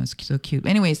God, I know, it's so cute.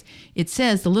 Anyways, it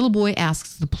says the little boy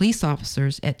asks the police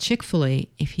officers at Chick-fil-A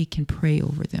if he can pray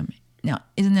over them. Now,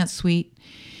 isn't that sweet?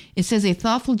 It says a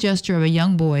thoughtful gesture of a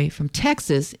young boy from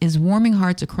Texas is warming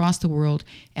hearts across the world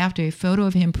after a photo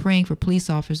of him praying for police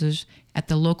officers at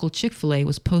the local Chick-fil-A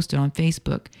was posted on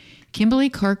Facebook. Kimberly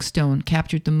Clarkstone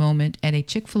captured the moment at a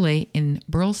Chick-fil-A in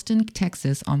Burleson,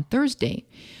 Texas on Thursday.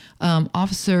 There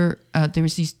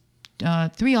was these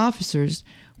 3 officers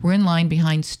were in line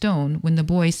behind Stone when the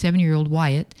boy, 7-year-old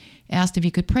Wyatt, asked if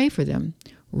he could pray for them.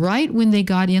 Right when they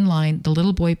got in line, the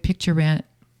little boy picture ran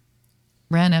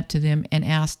up to them and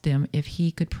asked them if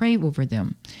he could pray over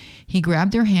them. He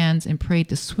grabbed their hands and prayed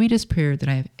the sweetest prayer that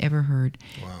I have ever heard.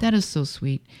 Wow. That is so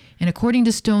sweet. And according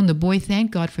to Stone, the boy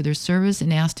thanked God for their service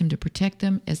and asked him to protect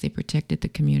them as they protected the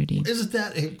community. Isn't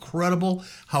that incredible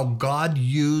how God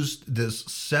used this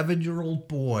 7-year-old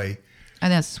boy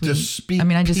that's sweet. To speak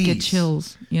I just peace. Get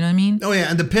chills. You know what I mean? Oh,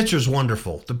 yeah. And the picture's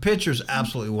wonderful. The picture's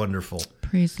absolutely wonderful.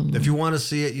 Praise the Lord. If you want to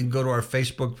see it, you can go to our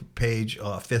Facebook page,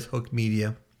 Fifth Hook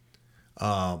Media.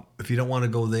 If you don't want to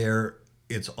go there,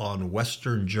 it's on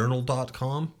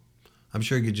westernjournal.com. I'm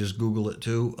sure you could just Google it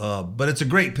too. But it's a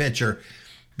great picture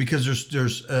because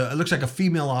there's it looks like a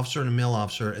female officer and a male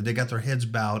officer, and they got their heads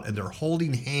bowed and they're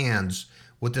holding hands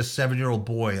with this 7-year-old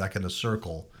boy like in a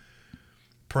circle,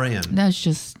 praying. That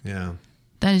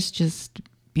is just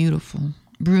beautiful.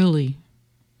 Really?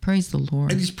 Praise the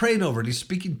Lord. And he's praying over it. He's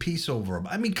speaking peace over him.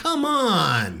 I mean, come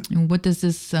on. And what does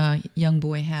this young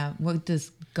boy have? What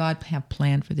does God have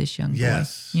planned for this young boy?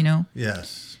 Yes. You know?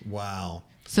 Yes. Wow.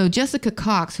 So Jessica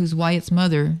Cox, who's Wyatt's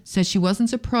mother, said she wasn't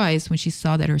surprised when she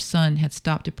saw that her son had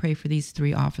stopped to pray for these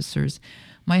 3 officers.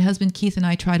 My husband Keith and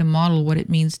I try to model what it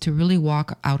means to really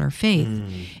walk out our faith.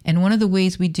 And one of the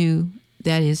ways we do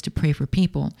that is to pray for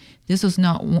people. This was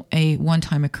not a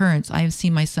one-time occurrence. I have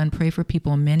seen my son pray for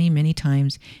people many, many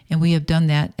times, and we have done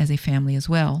that as a family as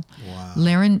well. Wow.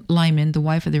 Lauren Lyman, the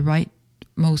wife of the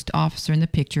rightmost officer in the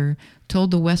picture,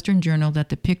 told the Western Journal that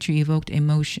the picture evoked a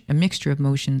mixture of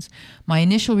emotions. My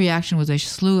initial reaction was a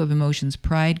slew of emotions: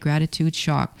 pride, gratitude,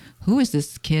 shock. Who is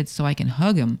this kid so I can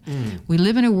hug him? We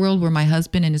live in a world where my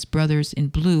husband and his brothers in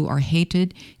blue are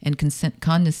hated and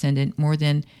condescended more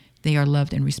than they are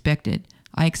loved and respected.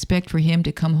 I expect for him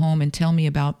to come home and tell me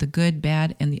about the good,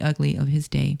 bad, and the ugly of his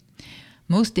day.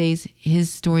 Most days,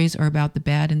 his stories are about the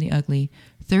bad and the ugly.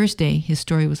 Thursday, his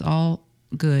story was all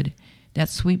good. That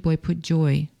sweet boy put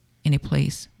joy in a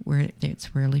place where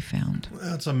it's rarely found.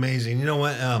 That's amazing. You know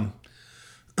what?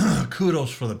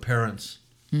 Kudos for the parents.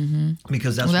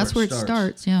 Because that's where it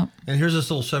starts. Yeah. And here's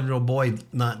this little 7-year-old boy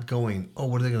not going, oh,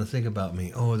 what are they going to think about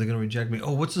me? Oh, are they going to reject me?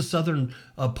 Oh, what's the Southern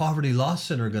Poverty Law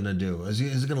Center going to do? Is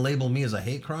it going to label me as a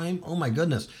hate crime? Oh, my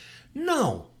goodness.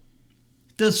 No.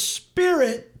 The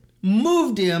Spirit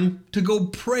moved him to go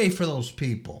pray for those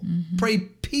people. Pray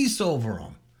peace over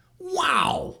them.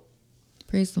 Wow.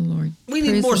 Praise the Lord. We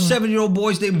need more 7-year-old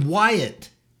boys named Wyatt.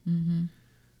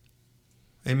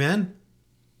 Amen?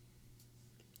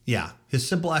 Yeah, his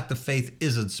simple act of faith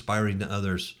is inspiring to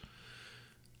others.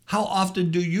 How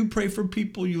often do you pray for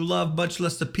people you love, much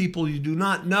less the people you do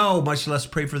not know, much less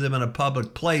pray for them in a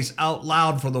public place, out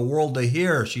loud for the world to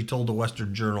hear, she told the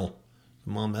Western Journal.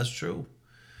 Mom, that's true.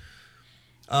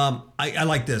 I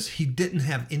like this. He didn't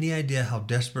have any idea how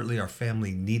desperately our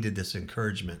family needed this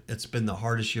encouragement. It's been the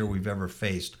hardest year we've ever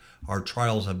faced. Our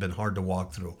trials have been hard to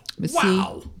walk through. But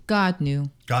wow. See, God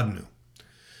knew. God knew.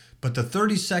 But the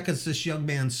 30 seconds this young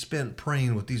man spent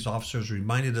praying with these officers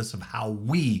reminded us of how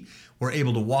we were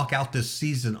able to walk out this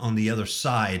season on the other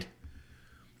side,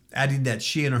 adding that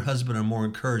she and her husband are more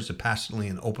encouraged to passionately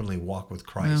and openly walk with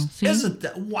Christ. Well, isn't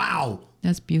that, wow.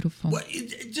 That's beautiful. Well,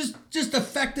 it just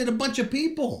affected a bunch of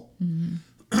people.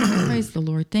 Praise the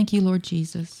Lord. Thank you, Lord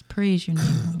Jesus. Praise your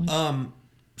name, Lord.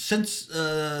 Since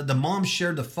the mom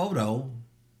shared the photo,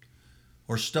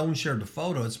 or Stone shared the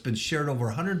photo, it's been shared over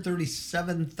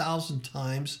 137,000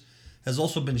 times, has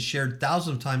also been shared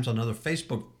thousands of times on other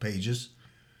Facebook pages.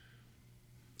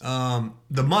 The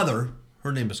mother,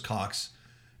 her name is Cox,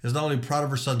 is not only proud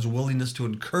of her son's willingness to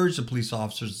encourage the police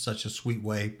officers in such a sweet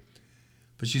way,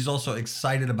 but she's also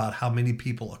excited about how many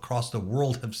people across the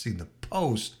world have seen the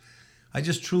post. I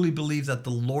just truly believe that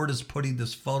the Lord is putting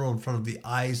this photo in front of the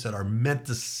eyes that are meant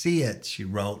to see it, she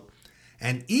wrote.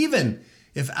 And even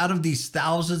if out of these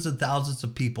thousands and thousands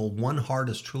of people, one heart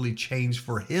is truly changed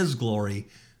for His glory,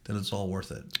 then it's all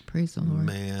worth it. Praise the Lord.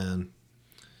 Man.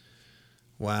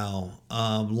 Wow.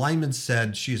 Lyman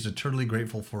said she is eternally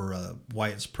grateful for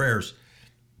Wyatt's prayers.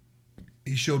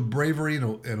 He showed bravery in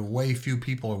a way few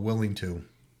people are willing to,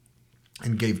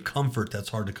 and gave comfort that's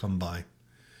hard to come by.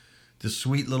 This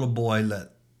sweet little boy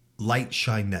let light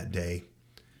shine that day,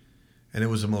 and it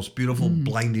was the most beautiful,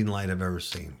 blinding light I've ever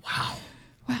seen. Wow.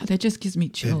 Wow, that just gives me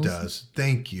chills. It does.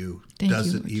 Thank you. Thank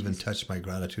Doesn't you, even Jesus. touch my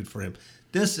gratitude for him.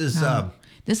 This is,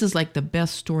 This is like the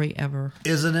best story ever.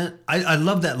 isn't it? I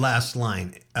love that last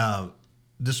line.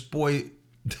 This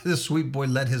sweet boy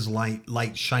let his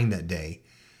light shine that day,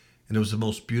 and it was the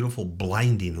most beautiful,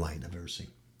 blinding light I've ever seen.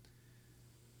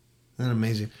 Isn't that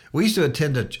amazing? We used to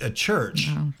attend a church,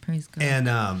 Wow, praise God. and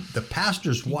the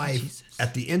pastor's wife, Jesus.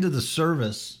 at the end of the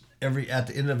service, at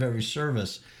the end of every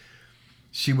service,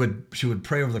 she would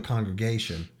pray over the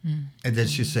congregation, and then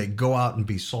she'd say, "Go out and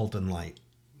be salt and light."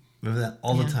 Remember that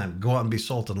all the time. Go out and be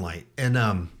salt and light.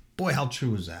 And boy, how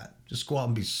true is that? Just go out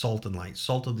and be salt and light,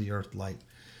 salt of the earth, light.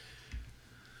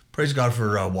 Praise God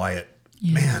for Wyatt.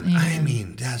 Yes, Man, amen. I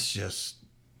mean, that's just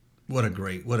what a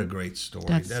great story.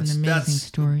 That's an amazing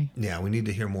story. Yeah, we need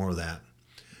to hear more of that.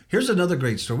 Here's another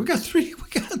great story. We got three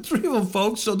of them,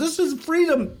 folks. So this is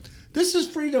freedom. This is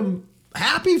freedom.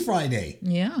 Happy Friday.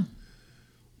 Yeah.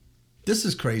 This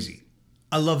is crazy.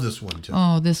 I love this one too.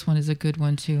 Oh, this one is a good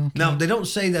one too. Okay. Now, they don't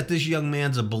say that this young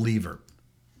man's a believer.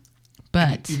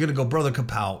 But You're going to go, Brother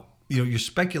Kapow, you're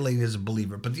speculating as a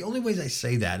believer. But the only way I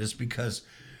say that is because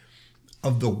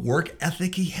of the work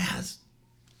ethic he has,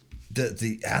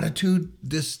 the attitude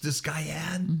this guy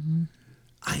had.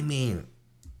 I mean,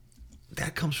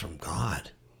 that comes from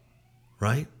God,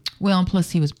 right? Well, and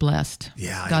plus he was blessed.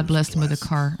 Yeah, God blessed him with a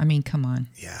car. I mean, come on.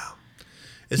 Yeah.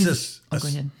 It's this. Go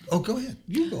ahead. Oh, go ahead.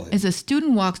 You go ahead. As a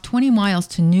student walks 20 miles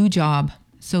to new job,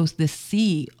 so the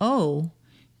CEO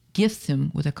gifts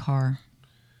him with a car.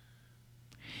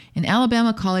 An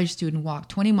Alabama college student walked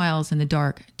 20 miles in the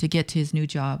dark to get to his new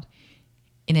job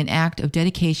in an act of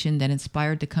dedication that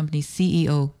inspired the company's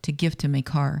CEO to gift him a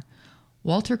car.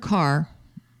 Walter Carr,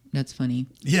 that's funny,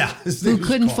 Yeah. who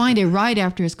couldn't find a ride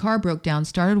after his car broke down,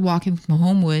 started walking from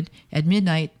Homewood at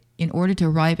midnight in order to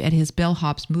arrive at his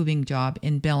bellhop's moving job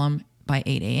in Belém by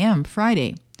 8 a.m.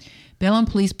 Friday. Belém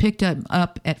police picked him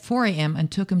up at 4 a.m.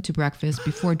 and took him to breakfast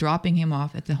before dropping him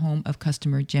off at the home of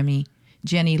customer Jenny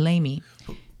Lamy.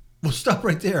 Well, stop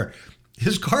right there.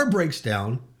 His car breaks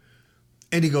down,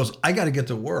 and he goes, I got to get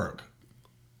to work.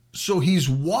 So he's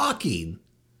walking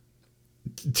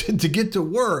to get to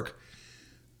work.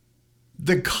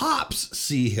 The cops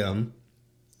see him,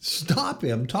 stop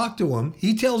him, talk to him.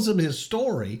 He tells them his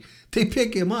story. They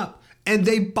pick him up, and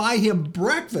they buy him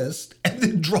breakfast and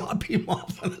then drop him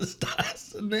off on his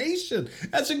destination.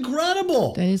 That's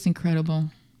incredible. That is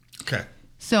incredible. Okay.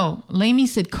 So Lamy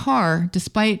said Carr,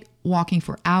 despite walking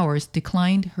for hours,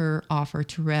 declined her offer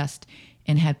to rest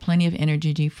and had plenty of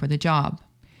energy for the job.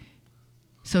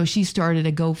 So she started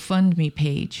a GoFundMe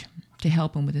page to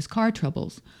help him with his car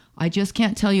troubles. I just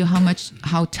can't tell you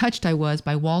how touched I was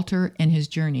by Walter and his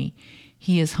journey.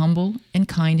 He is humble and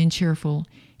kind and cheerful,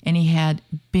 and he had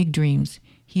big dreams.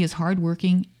 He is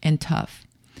hardworking and tough.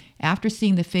 After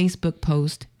seeing the Facebook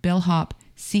post, Bellhop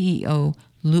CEO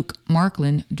Luke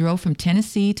Markland drove from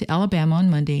Tennessee to Alabama on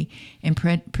Monday and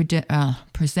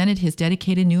presented his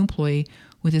dedicated new employee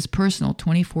with his personal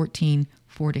 2014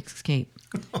 Ford Escape.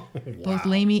 Wow. Both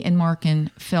Lamy and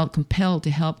Markin felt compelled to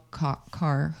help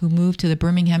Carr, who moved to the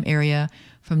Birmingham area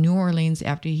from New Orleans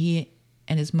after he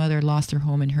and his mother lost their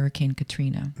home in Hurricane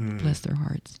Katrina. Bless their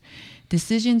hearts.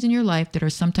 Decisions in your life that are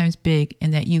sometimes big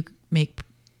and that you make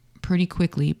pretty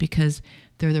quickly because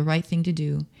they're the right thing to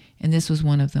do, and this was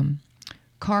one of them.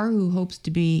 Carr, who hopes to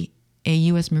be a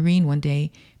U.S. Marine one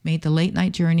day, made the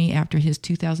late-night journey after his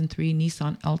 2003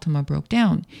 Nissan Altima broke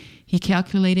down. He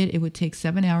calculated it would take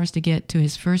 7 hours to get to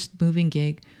his first moving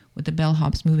gig with the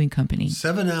Bellhops Moving Company.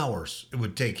 7 hours it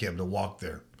would take him to walk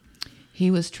there.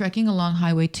 He was trekking along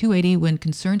Highway 280 when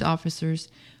concerned officers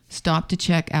stopped to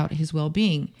check out his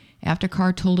well-being. After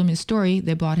Carr told him his story,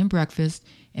 they bought him breakfast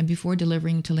and before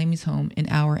delivering to Lamy's home an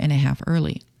hour and a half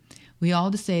early. We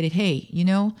all decided, hey,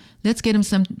 let's get him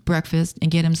some breakfast and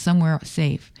get him somewhere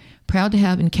safe. Proud to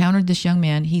have encountered this young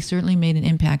man, he certainly made an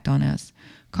impact on us.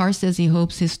 Carr says he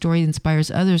hopes his story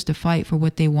inspires others to fight for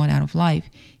what they want out of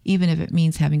life, even if it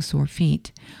means having sore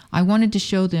feet. I wanted to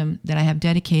show them that I have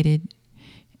dedicated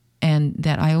and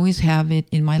that I always have it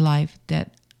in my life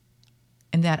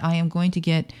and that I am going to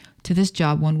get to this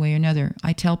job one way or another.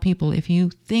 I tell people, if you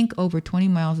think over 20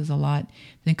 miles is a lot,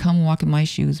 then come walk in my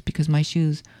shoes because my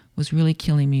shoes was really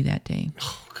killing me that day.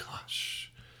 Oh, gosh.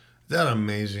 That's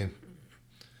amazing.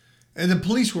 And the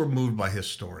police were moved by his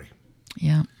story.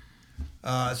 Yeah.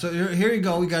 So here you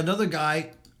go. We got another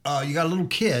guy. You got a little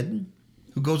kid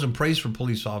who goes and prays for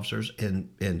police officers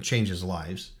and changes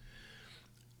lives.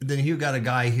 Then you got a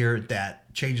guy here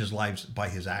that changes lives by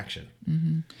his action.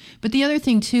 Mm-hmm. But the other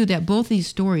thing, too, that both these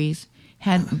stories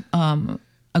had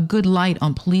a good light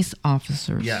on police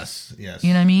officers. Yes. You know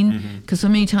what I mean? Because so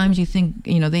many times you think,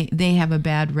 they have a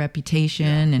bad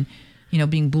reputation and,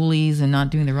 being bullies and not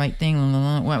doing the right thing,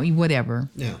 whatever.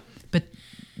 Yeah. But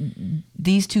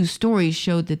these two stories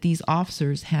showed that these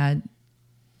officers had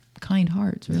kind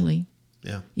hearts, really.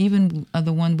 Yeah. Even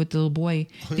the one with the little boy.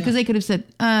 Because they could have said,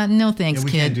 no thanks,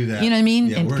 we kid. Can't do that. You know what I mean?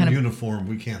 Yeah, and we're in uniform.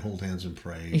 We can't hold hands and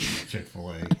pray.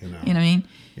 Chick-fil-A, You know what I mean?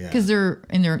 Because they're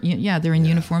in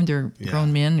uniform. They're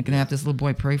grown men. They're going to have this little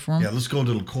boy pray for them. Yeah, let's go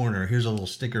to the corner. Here's a little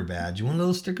sticker badge. You want a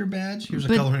little sticker badge? Here's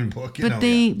a coloring book. But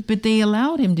they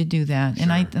allowed him to do that.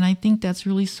 Sure. And I think that's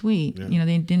really sweet. Yeah.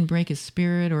 They didn't break his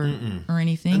spirit or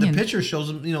anything. And the picture shows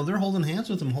them, they're holding hands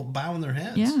with him, bowing their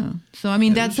heads. Yeah. So,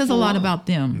 that says a lot about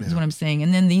them, is what I'm saying.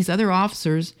 And then these other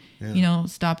officers,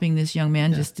 stopping this young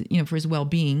man just, for his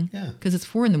well-being. Yeah. Because it's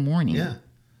 4 a.m.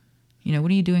 Yeah.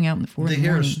 What are you doing out in the 4 They a.m?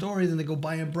 hear a story, then they go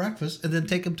buy him breakfast, and then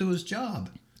take him to his job.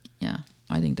 Yeah,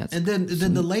 I think that's. And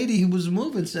then the lady who was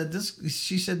moving said this.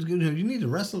 She said, "You need to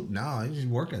wrestle." No, he's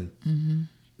working. Mm-hmm.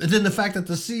 And then the fact that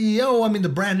the CEO, the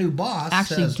brand new boss,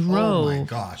 actually says, drove. "Oh my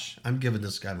gosh, I'm giving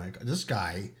this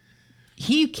guy."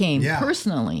 He came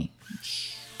personally.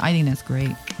 I think that's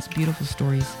great. It's beautiful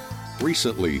stories.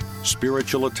 Recently,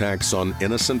 spiritual attacks on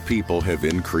innocent people have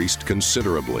increased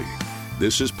considerably.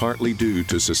 This is partly due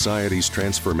to society's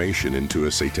transformation into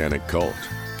a satanic cult.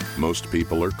 Most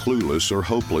people are clueless or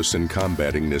hopeless in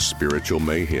combating this spiritual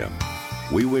mayhem.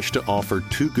 We wish to offer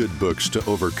 2 good books to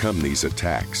overcome these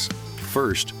attacks.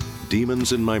 First,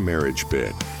 Demons in My Marriage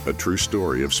Bed, a true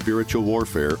story of spiritual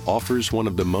warfare, offers one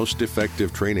of the most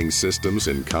effective training systems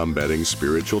in combating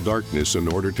spiritual darkness in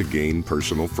order to gain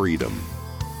personal freedom.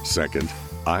 Second,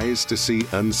 Eyes to See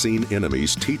Unseen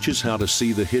Enemies teaches how to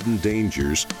see the hidden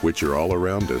dangers which are all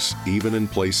around us, even in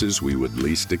places we would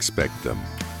least expect them.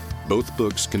 Both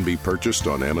books can be purchased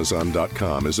on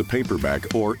Amazon.com as a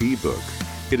paperback or ebook.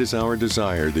 It is our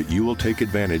desire that you will take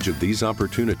advantage of these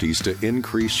opportunities to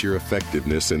increase your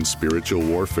effectiveness in spiritual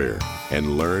warfare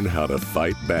and learn how to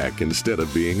fight back instead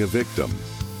of being a victim.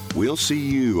 We'll see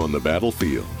you on the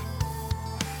battlefield.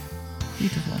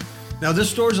 Beautiful. Now,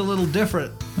 this story's a little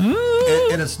different,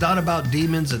 and it's not about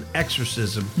demons and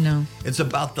exorcism. No. It's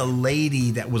about the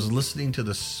lady that was listening to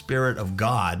the Spirit of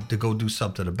God to go do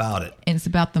something about it. And it's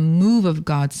about the move of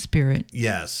God's Spirit.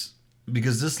 Yes,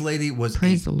 because this lady was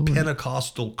Praise the Lord.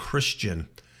 Pentecostal Christian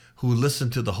who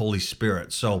listened to the Holy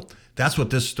Spirit. So that's what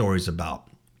this story's about.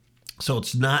 So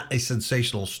it's not a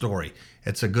sensational story.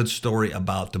 It's a good story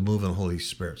about the move of the Holy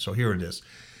Spirit. So here it is.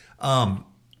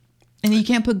 And you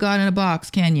can't put God in a box,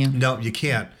 can you? No, you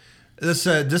can't. This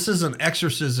is an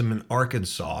exorcism in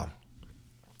Arkansas.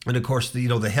 And of course, the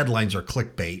headlines are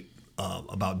clickbait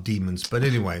about demons. But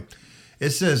anyway, it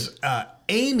says,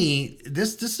 Amy,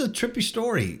 this is a trippy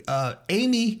story.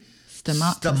 Amy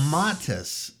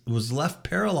Stamatis was left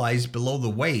paralyzed below the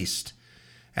waist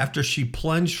after she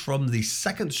plunged from the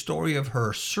second story of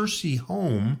her Searcy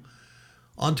home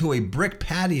onto a brick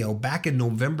patio back in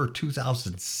November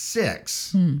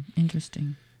 2006.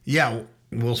 Interesting. Yeah,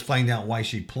 we'll find out why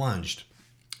she plunged.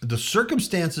 The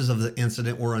circumstances of the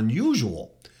incident were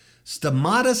unusual.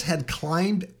 Stamatis had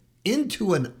climbed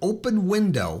into an open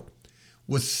window,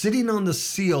 was sitting on the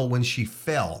sill when she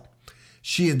fell.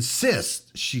 She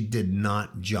insists she did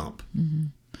not jump. Mm-hmm.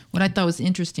 What I thought was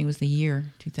interesting was the year,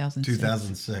 2006.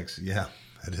 2006, yeah,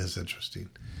 that is interesting.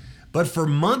 But for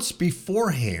months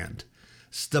beforehand,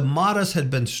 Stamatis had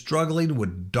been struggling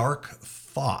with dark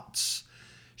thoughts.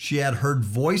 She had heard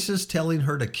voices telling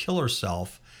her to kill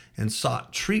herself and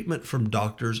sought treatment from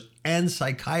doctors and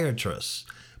psychiatrists,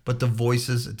 but the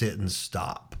voices didn't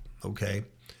stop, okay?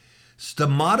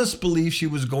 Stamatis believed she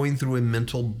was going through a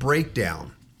mental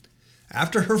breakdown.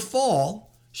 After her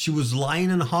fall, she was lying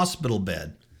in a hospital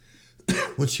bed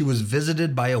when she was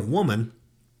visited by a woman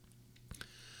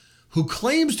who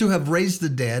claims to have raised the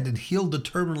dead and healed the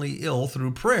terminally ill through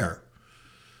prayer.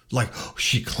 Like,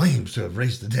 she claims to have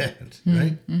raised the dead,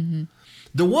 right? Mm-hmm.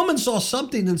 The woman saw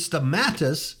something in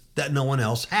Stamatis that no one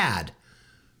else had.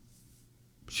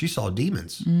 She saw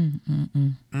demons.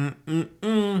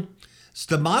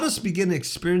 Stamatis began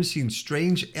experiencing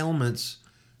strange ailments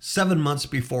 7 months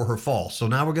before her fall. So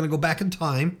now we're going to go back in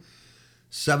time,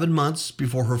 7 months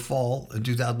before her fall in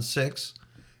 2006.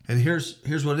 And here's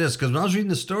what it is. Because when I was reading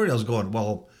the story, I was going,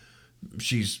 well,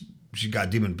 she got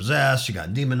demon possessed, she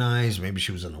got demonized, maybe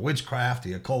she was in the witchcraft,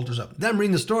 the occult or something. Then I'm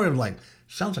reading the story, I'm like,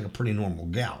 sounds like a pretty normal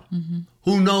gal. Mm-hmm.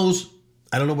 Who knows?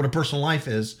 I don't know what her personal life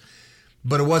is,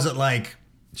 but it wasn't like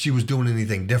she was doing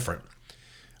anything different.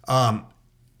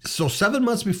 So 7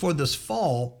 months before this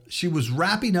fall, she was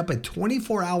wrapping up a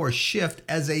 24-hour shift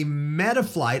as a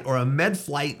Mediflight or a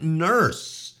MedFlight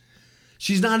nurse.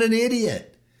 She's not an idiot.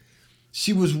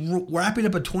 She was wrapping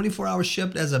up a 24-hour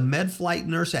shift as a MedFlight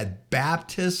nurse at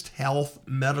Baptist Health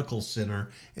Medical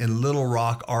Center in Little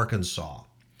Rock, Arkansas.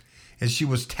 And she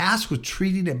was tasked with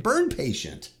treating a burn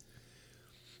patient.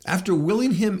 After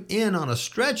wheeling him in on a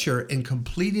stretcher and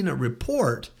completing a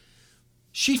report,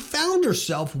 she found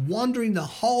herself wandering the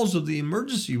halls of the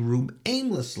emergency room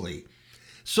aimlessly.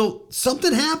 So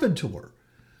something happened to her.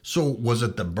 So was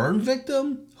it the burn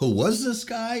victim? Who was this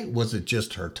guy? Was it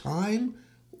just her time?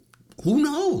 Who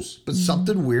knows? But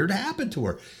something weird happened to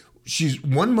her.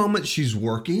 One moment she's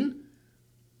working.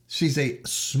 She's a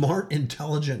smart,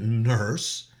 intelligent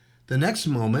nurse. The next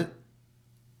moment,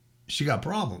 she got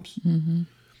problems. Mm-hmm.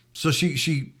 So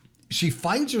she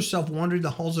finds herself wandering the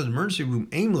halls of the emergency room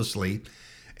aimlessly,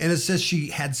 and it says she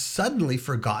had suddenly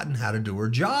forgotten how to do her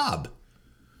job.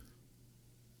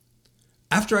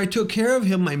 After I took care of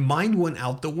him, my mind went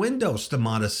out the window,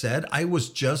 Stamatis said. I was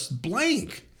just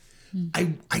blank.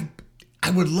 I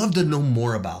would love to know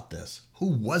more about this. Who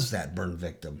was that burn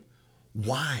victim?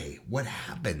 Why? What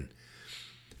happened?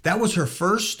 That was her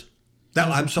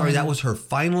that was her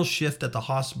final shift at the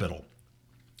hospital.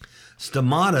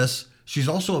 Stamatis, she's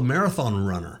also a marathon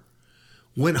runner,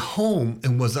 went home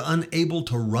and was unable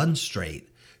to run straight.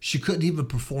 She couldn't even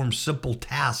perform simple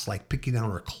tasks like picking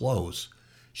out her clothes.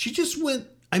 She just went,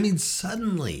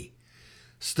 suddenly.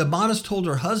 Stamatis told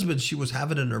her husband she was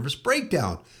having a nervous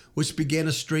breakdown, which began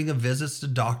a string of visits to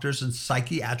doctors and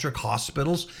psychiatric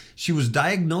hospitals. She was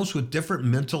diagnosed with different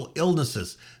mental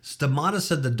illnesses. Stamatis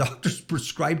said the doctors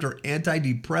prescribed her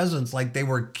antidepressants like they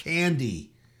were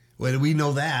candy. Well, we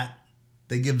know that.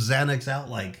 They give Xanax out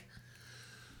like,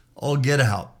 oh, get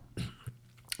out.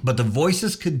 But the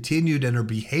voices continued and her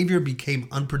behavior became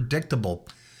unpredictable.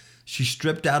 She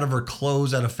stripped out of her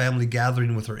clothes at a family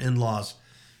gathering with her in-laws.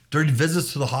 During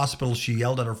visits to the hospital, she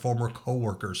yelled at her former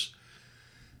co-workers.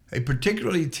 A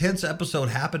particularly tense episode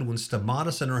happened when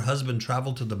Stamatis and her husband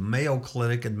traveled to the Mayo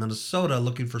Clinic in Minnesota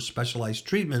looking for specialized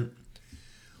treatment.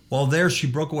 While there, she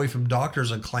broke away from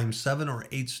doctors and climbed 7 or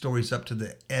 8 stories up to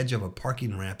the edge of a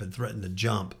parking ramp and threatened to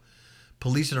jump.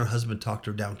 Police and her husband talked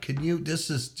her down. This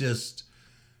is just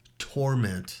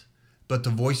torment. But the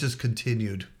voices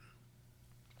continued.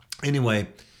 Anyway,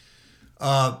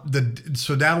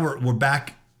 so now we're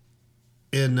back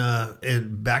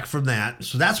back from that.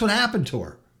 So that's what happened to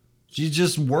her. She's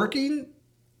just working,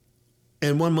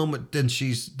 and one moment then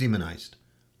she's demonized.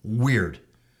 Weird.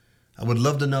 I would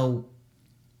love to know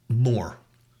more.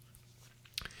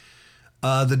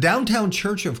 The Downtown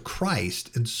Church of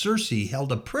Christ in Searcy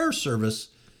held a prayer service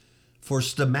for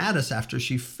Stamatis after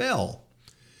she fell.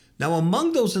 Now,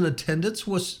 among those in attendance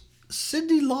was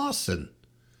Cindy Lawson.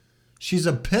 She's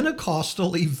a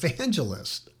Pentecostal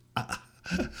evangelist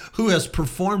who has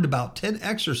performed about 10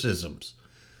 exorcisms.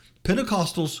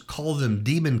 Pentecostals call them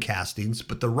demon castings,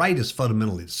 but the rite is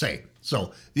fundamentally the same.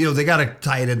 So, they got to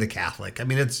tie it into Catholic.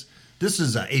 This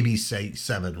is ABC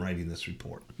 7 writing this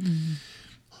report. Mm-hmm.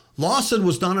 Lawson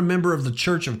was not a member of the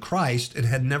Church of Christ and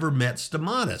had never met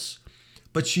Stamatis,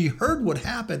 but she heard what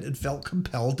happened and felt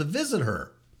compelled to visit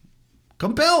her.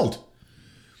 Compelled.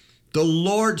 The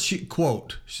Lord,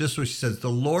 quote, this is what she says, the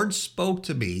Lord spoke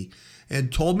to me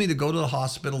and told me to go to the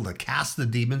hospital to cast the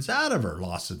demons out of her,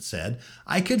 Lawson said.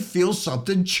 I could feel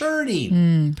something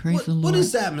churning. Praise the Lord. What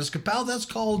is that, Ms. Capel? That's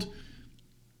called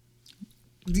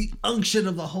the unction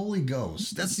of the Holy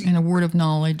Ghost. And a word of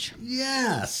knowledge.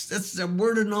 Yes, that's the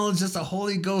word of knowledge. That's the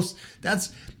Holy Ghost.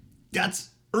 That's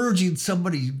urging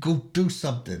somebody to go do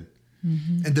something.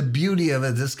 Mm-hmm. And the beauty of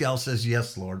it, this gal says,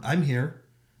 yes, Lord, I'm here.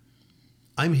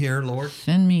 I'm here, Lord.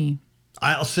 Send me.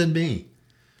 I'll send me.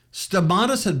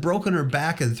 Stamatis had broken her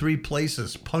back in 3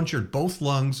 places, punctured both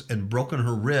lungs, and broken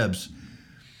her ribs.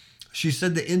 She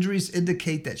said the injuries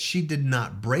indicate that she did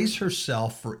not brace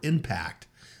herself for impact.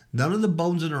 None of the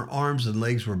bones in her arms and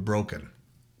legs were broken.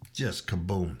 Just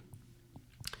kaboom.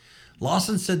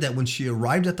 Lawson said that when she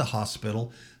arrived at the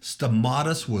hospital,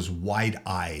 Stamatis was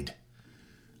wide-eyed.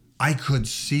 I could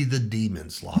see the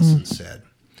demons, Lawson said.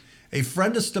 A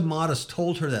friend of Stamatis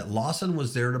told her that Lawson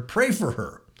was there to pray for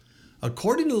her.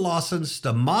 According to Lawson,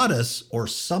 Stamatis, or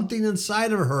something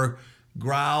inside of her,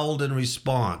 growled in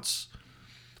response.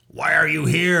 Why are you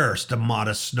here?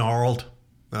 Stamatis snarled.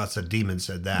 That's a demon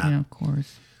said that. Yeah, of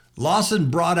course.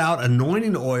 Lawson brought out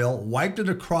anointing oil, wiped it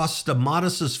across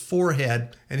Stamatis'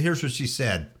 forehead, and here's what she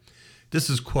said. This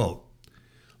is quote,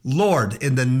 Lord,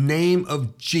 in the name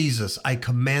of Jesus, I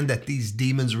command that these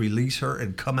demons release her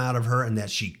and come out of her and that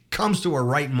she comes to her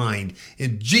right mind.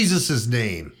 In Jesus'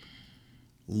 name,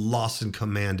 Lawson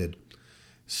commanded.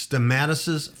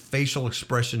 Stamatis' facial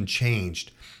expression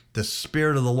changed. The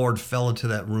Spirit of the Lord fell into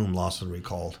that room, Lawson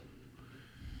recalled.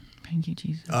 Thank you,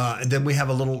 Jesus. And then we have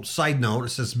a little side note. It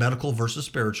says medical versus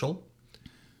spiritual.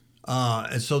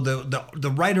 And so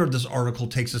the writer of this article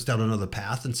takes us down another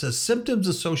path and says symptoms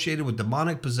associated with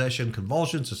demonic possession,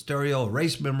 convulsions, hysteria,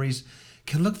 erased memories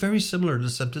can look very similar to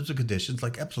symptoms of conditions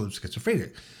like episodes of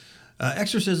schizophrenia.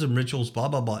 Exorcism rituals, blah,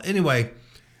 blah, blah. Anyway,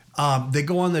 they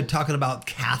go on there talking about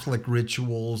Catholic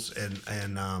rituals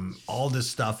and all this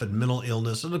stuff and mental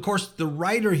illness. And of course, the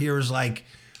writer here is like,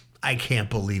 I can't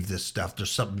believe this stuff.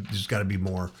 There's got to be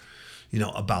more,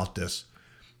 about this.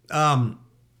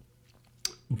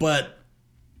 But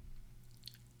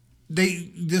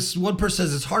this one person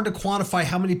says it's hard to quantify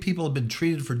how many people have been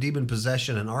treated for demon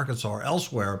possession in Arkansas or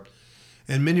elsewhere.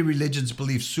 And many religions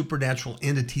believe supernatural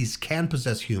entities can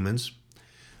possess humans.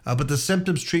 But the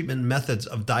symptoms, treatment, methods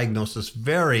of diagnosis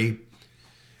vary.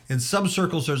 In some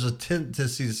circles, there's a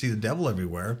tendency to see the devil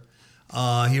everywhere.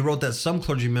 He wrote that some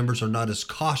clergy members are not as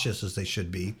cautious as they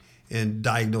should be in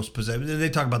diagnosed possession. They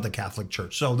talk about the Catholic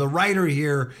Church. So the writer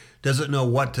here doesn't know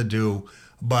what to do,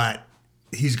 but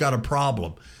he's got a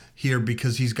problem here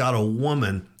because he's got a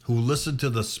woman who listened to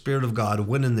the Spirit of God,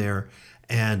 went in there,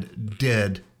 and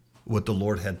did what the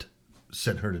Lord had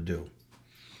sent her to do.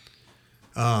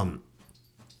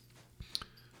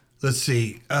 Let's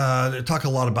see. They talk a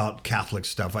lot about Catholic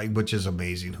stuff, which is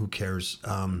amazing. Who cares?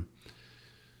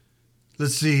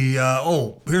 Let's see.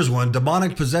 Here's one.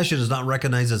 Demonic possession is not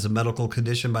recognized as a medical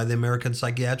condition by the American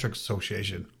Psychiatric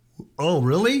Association. Oh,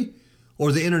 really?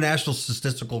 Or the International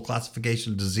Statistical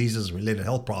Classification of Diseases and Related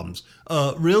Health Problems.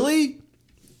 Really?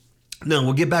 No,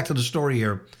 we'll get back to the story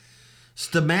here.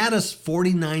 Stamatis,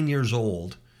 49 years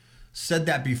old, said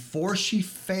that before she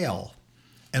fell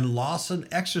and Lawson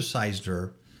exercised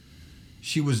her,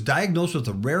 she was diagnosed with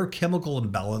a rare chemical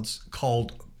imbalance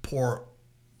called porphyria?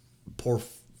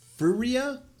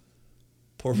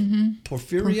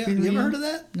 Porphyria? You ever heard of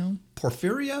that? No.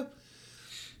 Porphyria?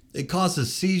 It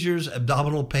causes seizures,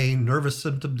 abdominal pain, nervous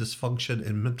system dysfunction,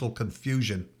 and mental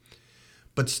confusion.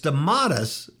 But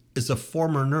Stamatis is a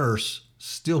former nurse,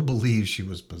 still believes she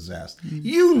was possessed.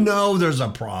 You know there's a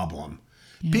problem.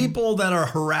 Yeah. People that are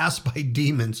harassed by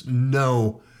demons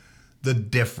know the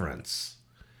difference.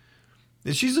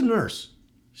 And she's a nurse.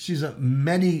 She's a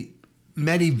medivac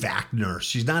nurse.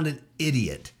 She's not an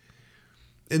idiot.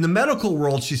 In the medical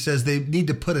world, she says they need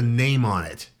to put a name on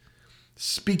it.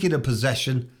 Speaking of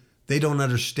possession, they don't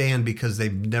understand because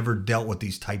they've never dealt with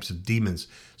these types of demons.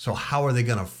 So how are they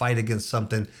going to fight against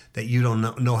something that you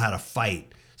don't know how to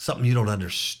fight? Something you don't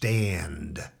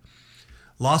understand.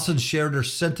 Lawson shared her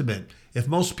sentiment. If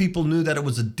most people knew that it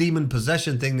was a demon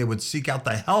possession thing, they would seek out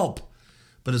the help.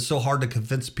 But it's so hard to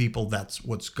convince people that's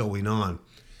what's going on.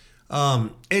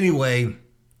 Anyway,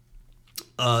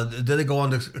 then they go on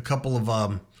to a couple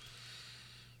of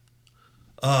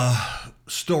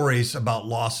stories about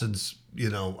Lawson's,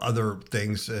 other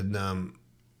things, and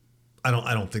I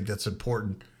don't think that's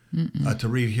important to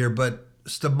read here. But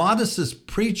Stamatis's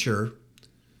preacher,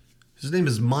 his name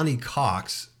is Monty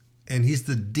Cox, and he's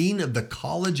the dean of the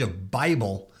College of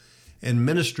Bible and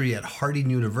Ministry at Harding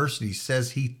University,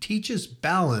 says he teaches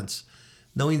balance,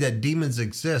 knowing that demons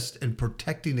exist and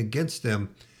protecting against them,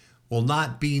 while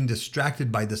not being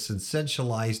distracted by the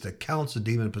sensationalized accounts of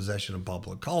demon possession in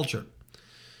public culture.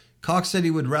 Cox said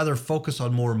he would rather focus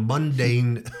on more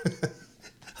mundane...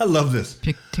 I love this.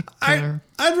 I'd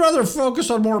rather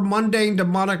focus on more mundane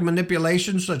demonic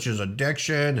manipulations such as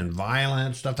addiction and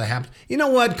violence, stuff that happens. You know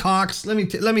what, Cox? Let me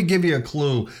give you a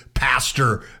clue.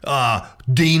 Pastor,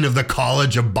 Dean of the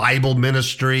College of Bible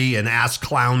Ministry and Ass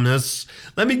Clownness.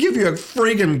 Let me give you a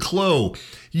friggin' clue.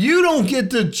 You don't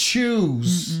get to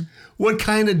choose what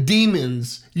kind of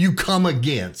demons you come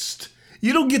against.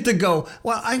 You don't get to go,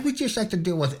 well, I would just like to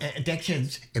deal with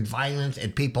addictions and violence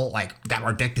and people like that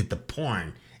are addicted to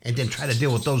porn and then try to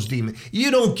deal with those demons. You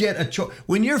don't get a choice.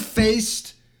 When you're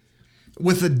faced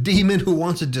with a demon who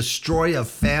wants to destroy a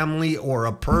family or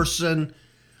a person,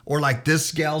 or like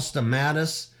this gal,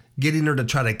 Stamatis, getting her to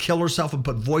try to kill herself and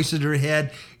put voice in her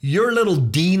head, your little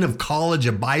dean of College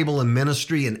of Bible and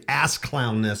Ministry and ass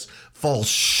clownness falls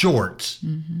short.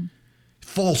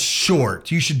 Falls short.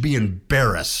 You should be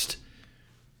embarrassed.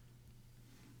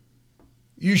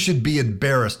 You should be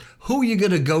embarrassed. Who are you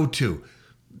going to go to?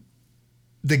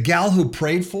 The gal who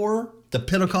prayed for her, the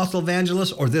Pentecostal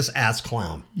evangelist, or this ass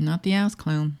clown? Not the ass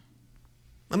clown.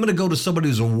 I'm going to go to somebody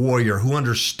who's a warrior, who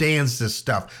understands this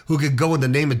stuff, who could go in the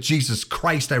name of Jesus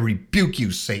Christ, I rebuke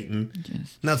you, Satan.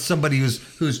 Yes. Not somebody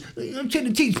who's I'm trying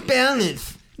to teach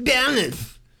balance.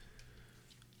 Balance.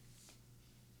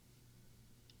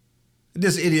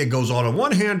 This idiot goes on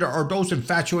one hand, there are those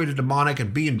infatuated demonic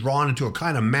and being drawn into a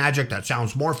kind of magic that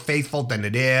sounds more faithful than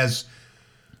it is.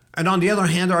 And on the other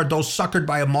hand, there are those suckered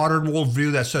by a modern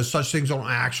worldview that says such things don't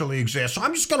actually exist. So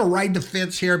I'm just going to ride the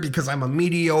fence here because I'm a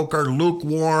mediocre,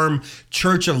 lukewarm,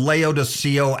 Church of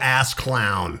Laodicea ass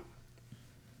clown.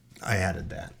 I added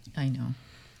that. I know.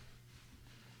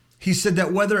 He said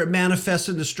that whether it manifests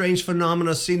in the strange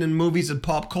phenomena seen in movies and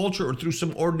pop culture or through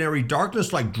some ordinary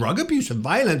darkness like drug abuse and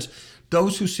violence,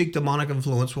 those who seek demonic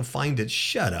influence will find it.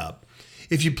 Shut up.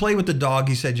 If you play with the dog,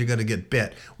 he said, you're going to get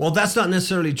bit. Well, that's not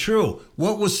necessarily true.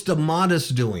 What was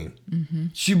Stamatis doing?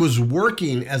 She was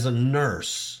working as a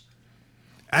nurse.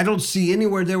 I don't see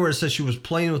anywhere there where it says she was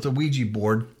playing with a Ouija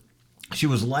board. She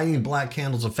was lighting black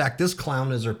candles. In fact, this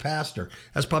clown is her pastor.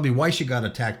 That's probably why she got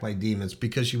attacked by demons,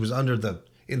 because she was under the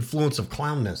influence of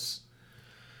clownness.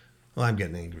 Well, I'm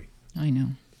getting angry. I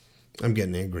know. I'm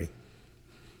getting angry.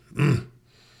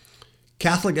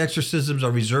 Catholic exorcisms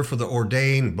are reserved for the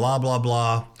ordained, blah, blah,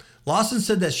 blah. Lawson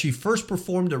said that she first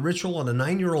performed a ritual on a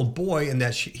 9-year-old boy and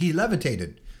that he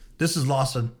levitated. This is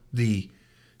Lawson, the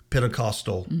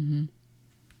Pentecostal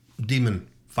demon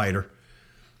fighter.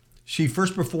 She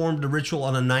first performed a ritual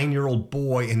on a 9-year-old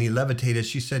boy and he levitated.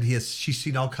 She said she's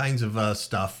seen all kinds of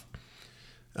stuff.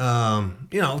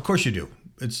 Of course you do.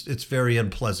 It's very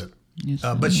unpleasant. Yes,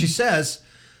 but she says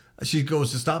She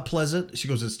goes, it's not pleasant. She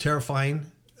goes, it's terrifying.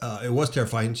 It was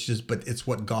terrifying. She says, but it's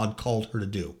what God called her to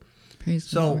do. Praise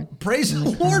the Lord. Praise the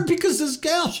Lord, because this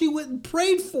gal, she went and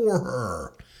prayed for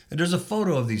her. And there's a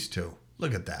photo of these two.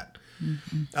 Look at that.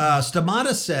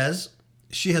 Stamata says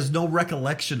she has no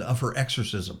recollection of her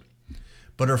exorcism,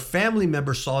 but her family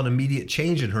members saw an immediate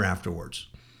change in her afterwards.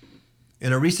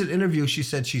 In a recent interview, she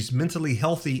said she's mentally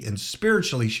healthy and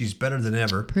spiritually she's better than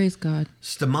ever. Praise God.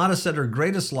 Stamata said her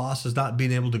greatest loss is not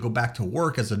being able to go back to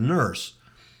work as a nurse.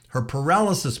 Her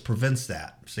paralysis prevents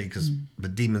that, see, because the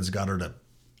demons got her to...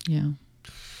 Yeah.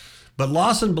 But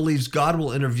Lawson believes God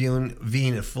will intervene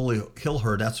and fully heal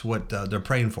her. That's what they're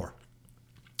praying for.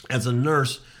 As a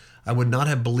nurse, I would not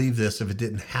have believed this if it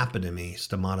didn't happen to me,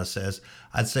 Stamata says.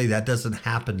 I'd say that doesn't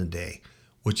happen today,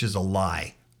 which is a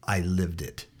lie. I lived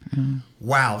it.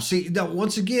 Wow. See, now,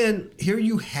 once again, here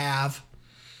you have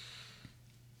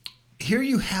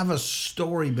a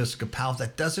story, Miss Kapow,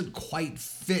 that doesn't quite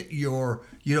fit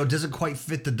doesn't quite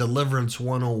fit the Deliverance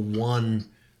 101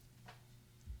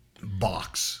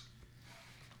 box.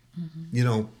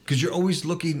 Because you're always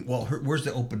looking, well, where's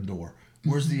the open door?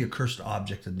 Where's the accursed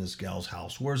object in this gal's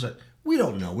house? Where's it? We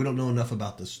don't know. We don't know enough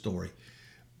about this story.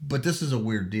 But this is a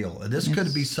weird deal. And this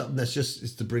could be something that's just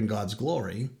is to bring God's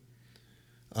glory.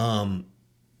 But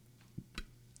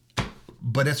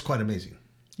it's quite amazing.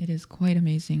 It is quite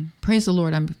amazing. Praise the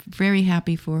Lord. I'm very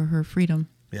happy for her freedom.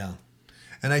 Yeah.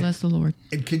 And Bless the Lord.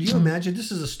 And can you imagine,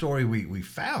 this is a story we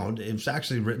found. It's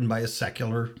actually written by a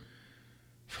secular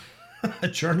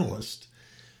journalist.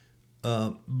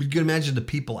 But you can imagine the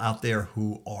people out there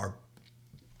who are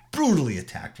brutally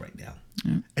attacked right now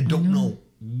and don't know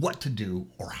what to do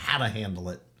or how to handle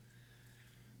it.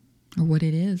 Or what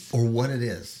it is.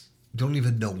 Don't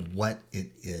even know what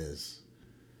it is.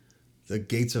 The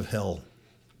gates of hell.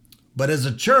 But as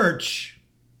a church,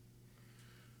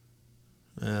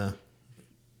 they're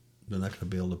not going to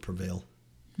be able to prevail.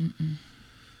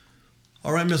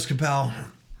 All right, Ms. Kapow.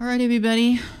 All right,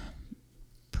 everybody.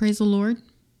 Praise the Lord.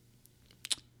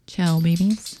 Ciao,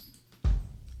 babies.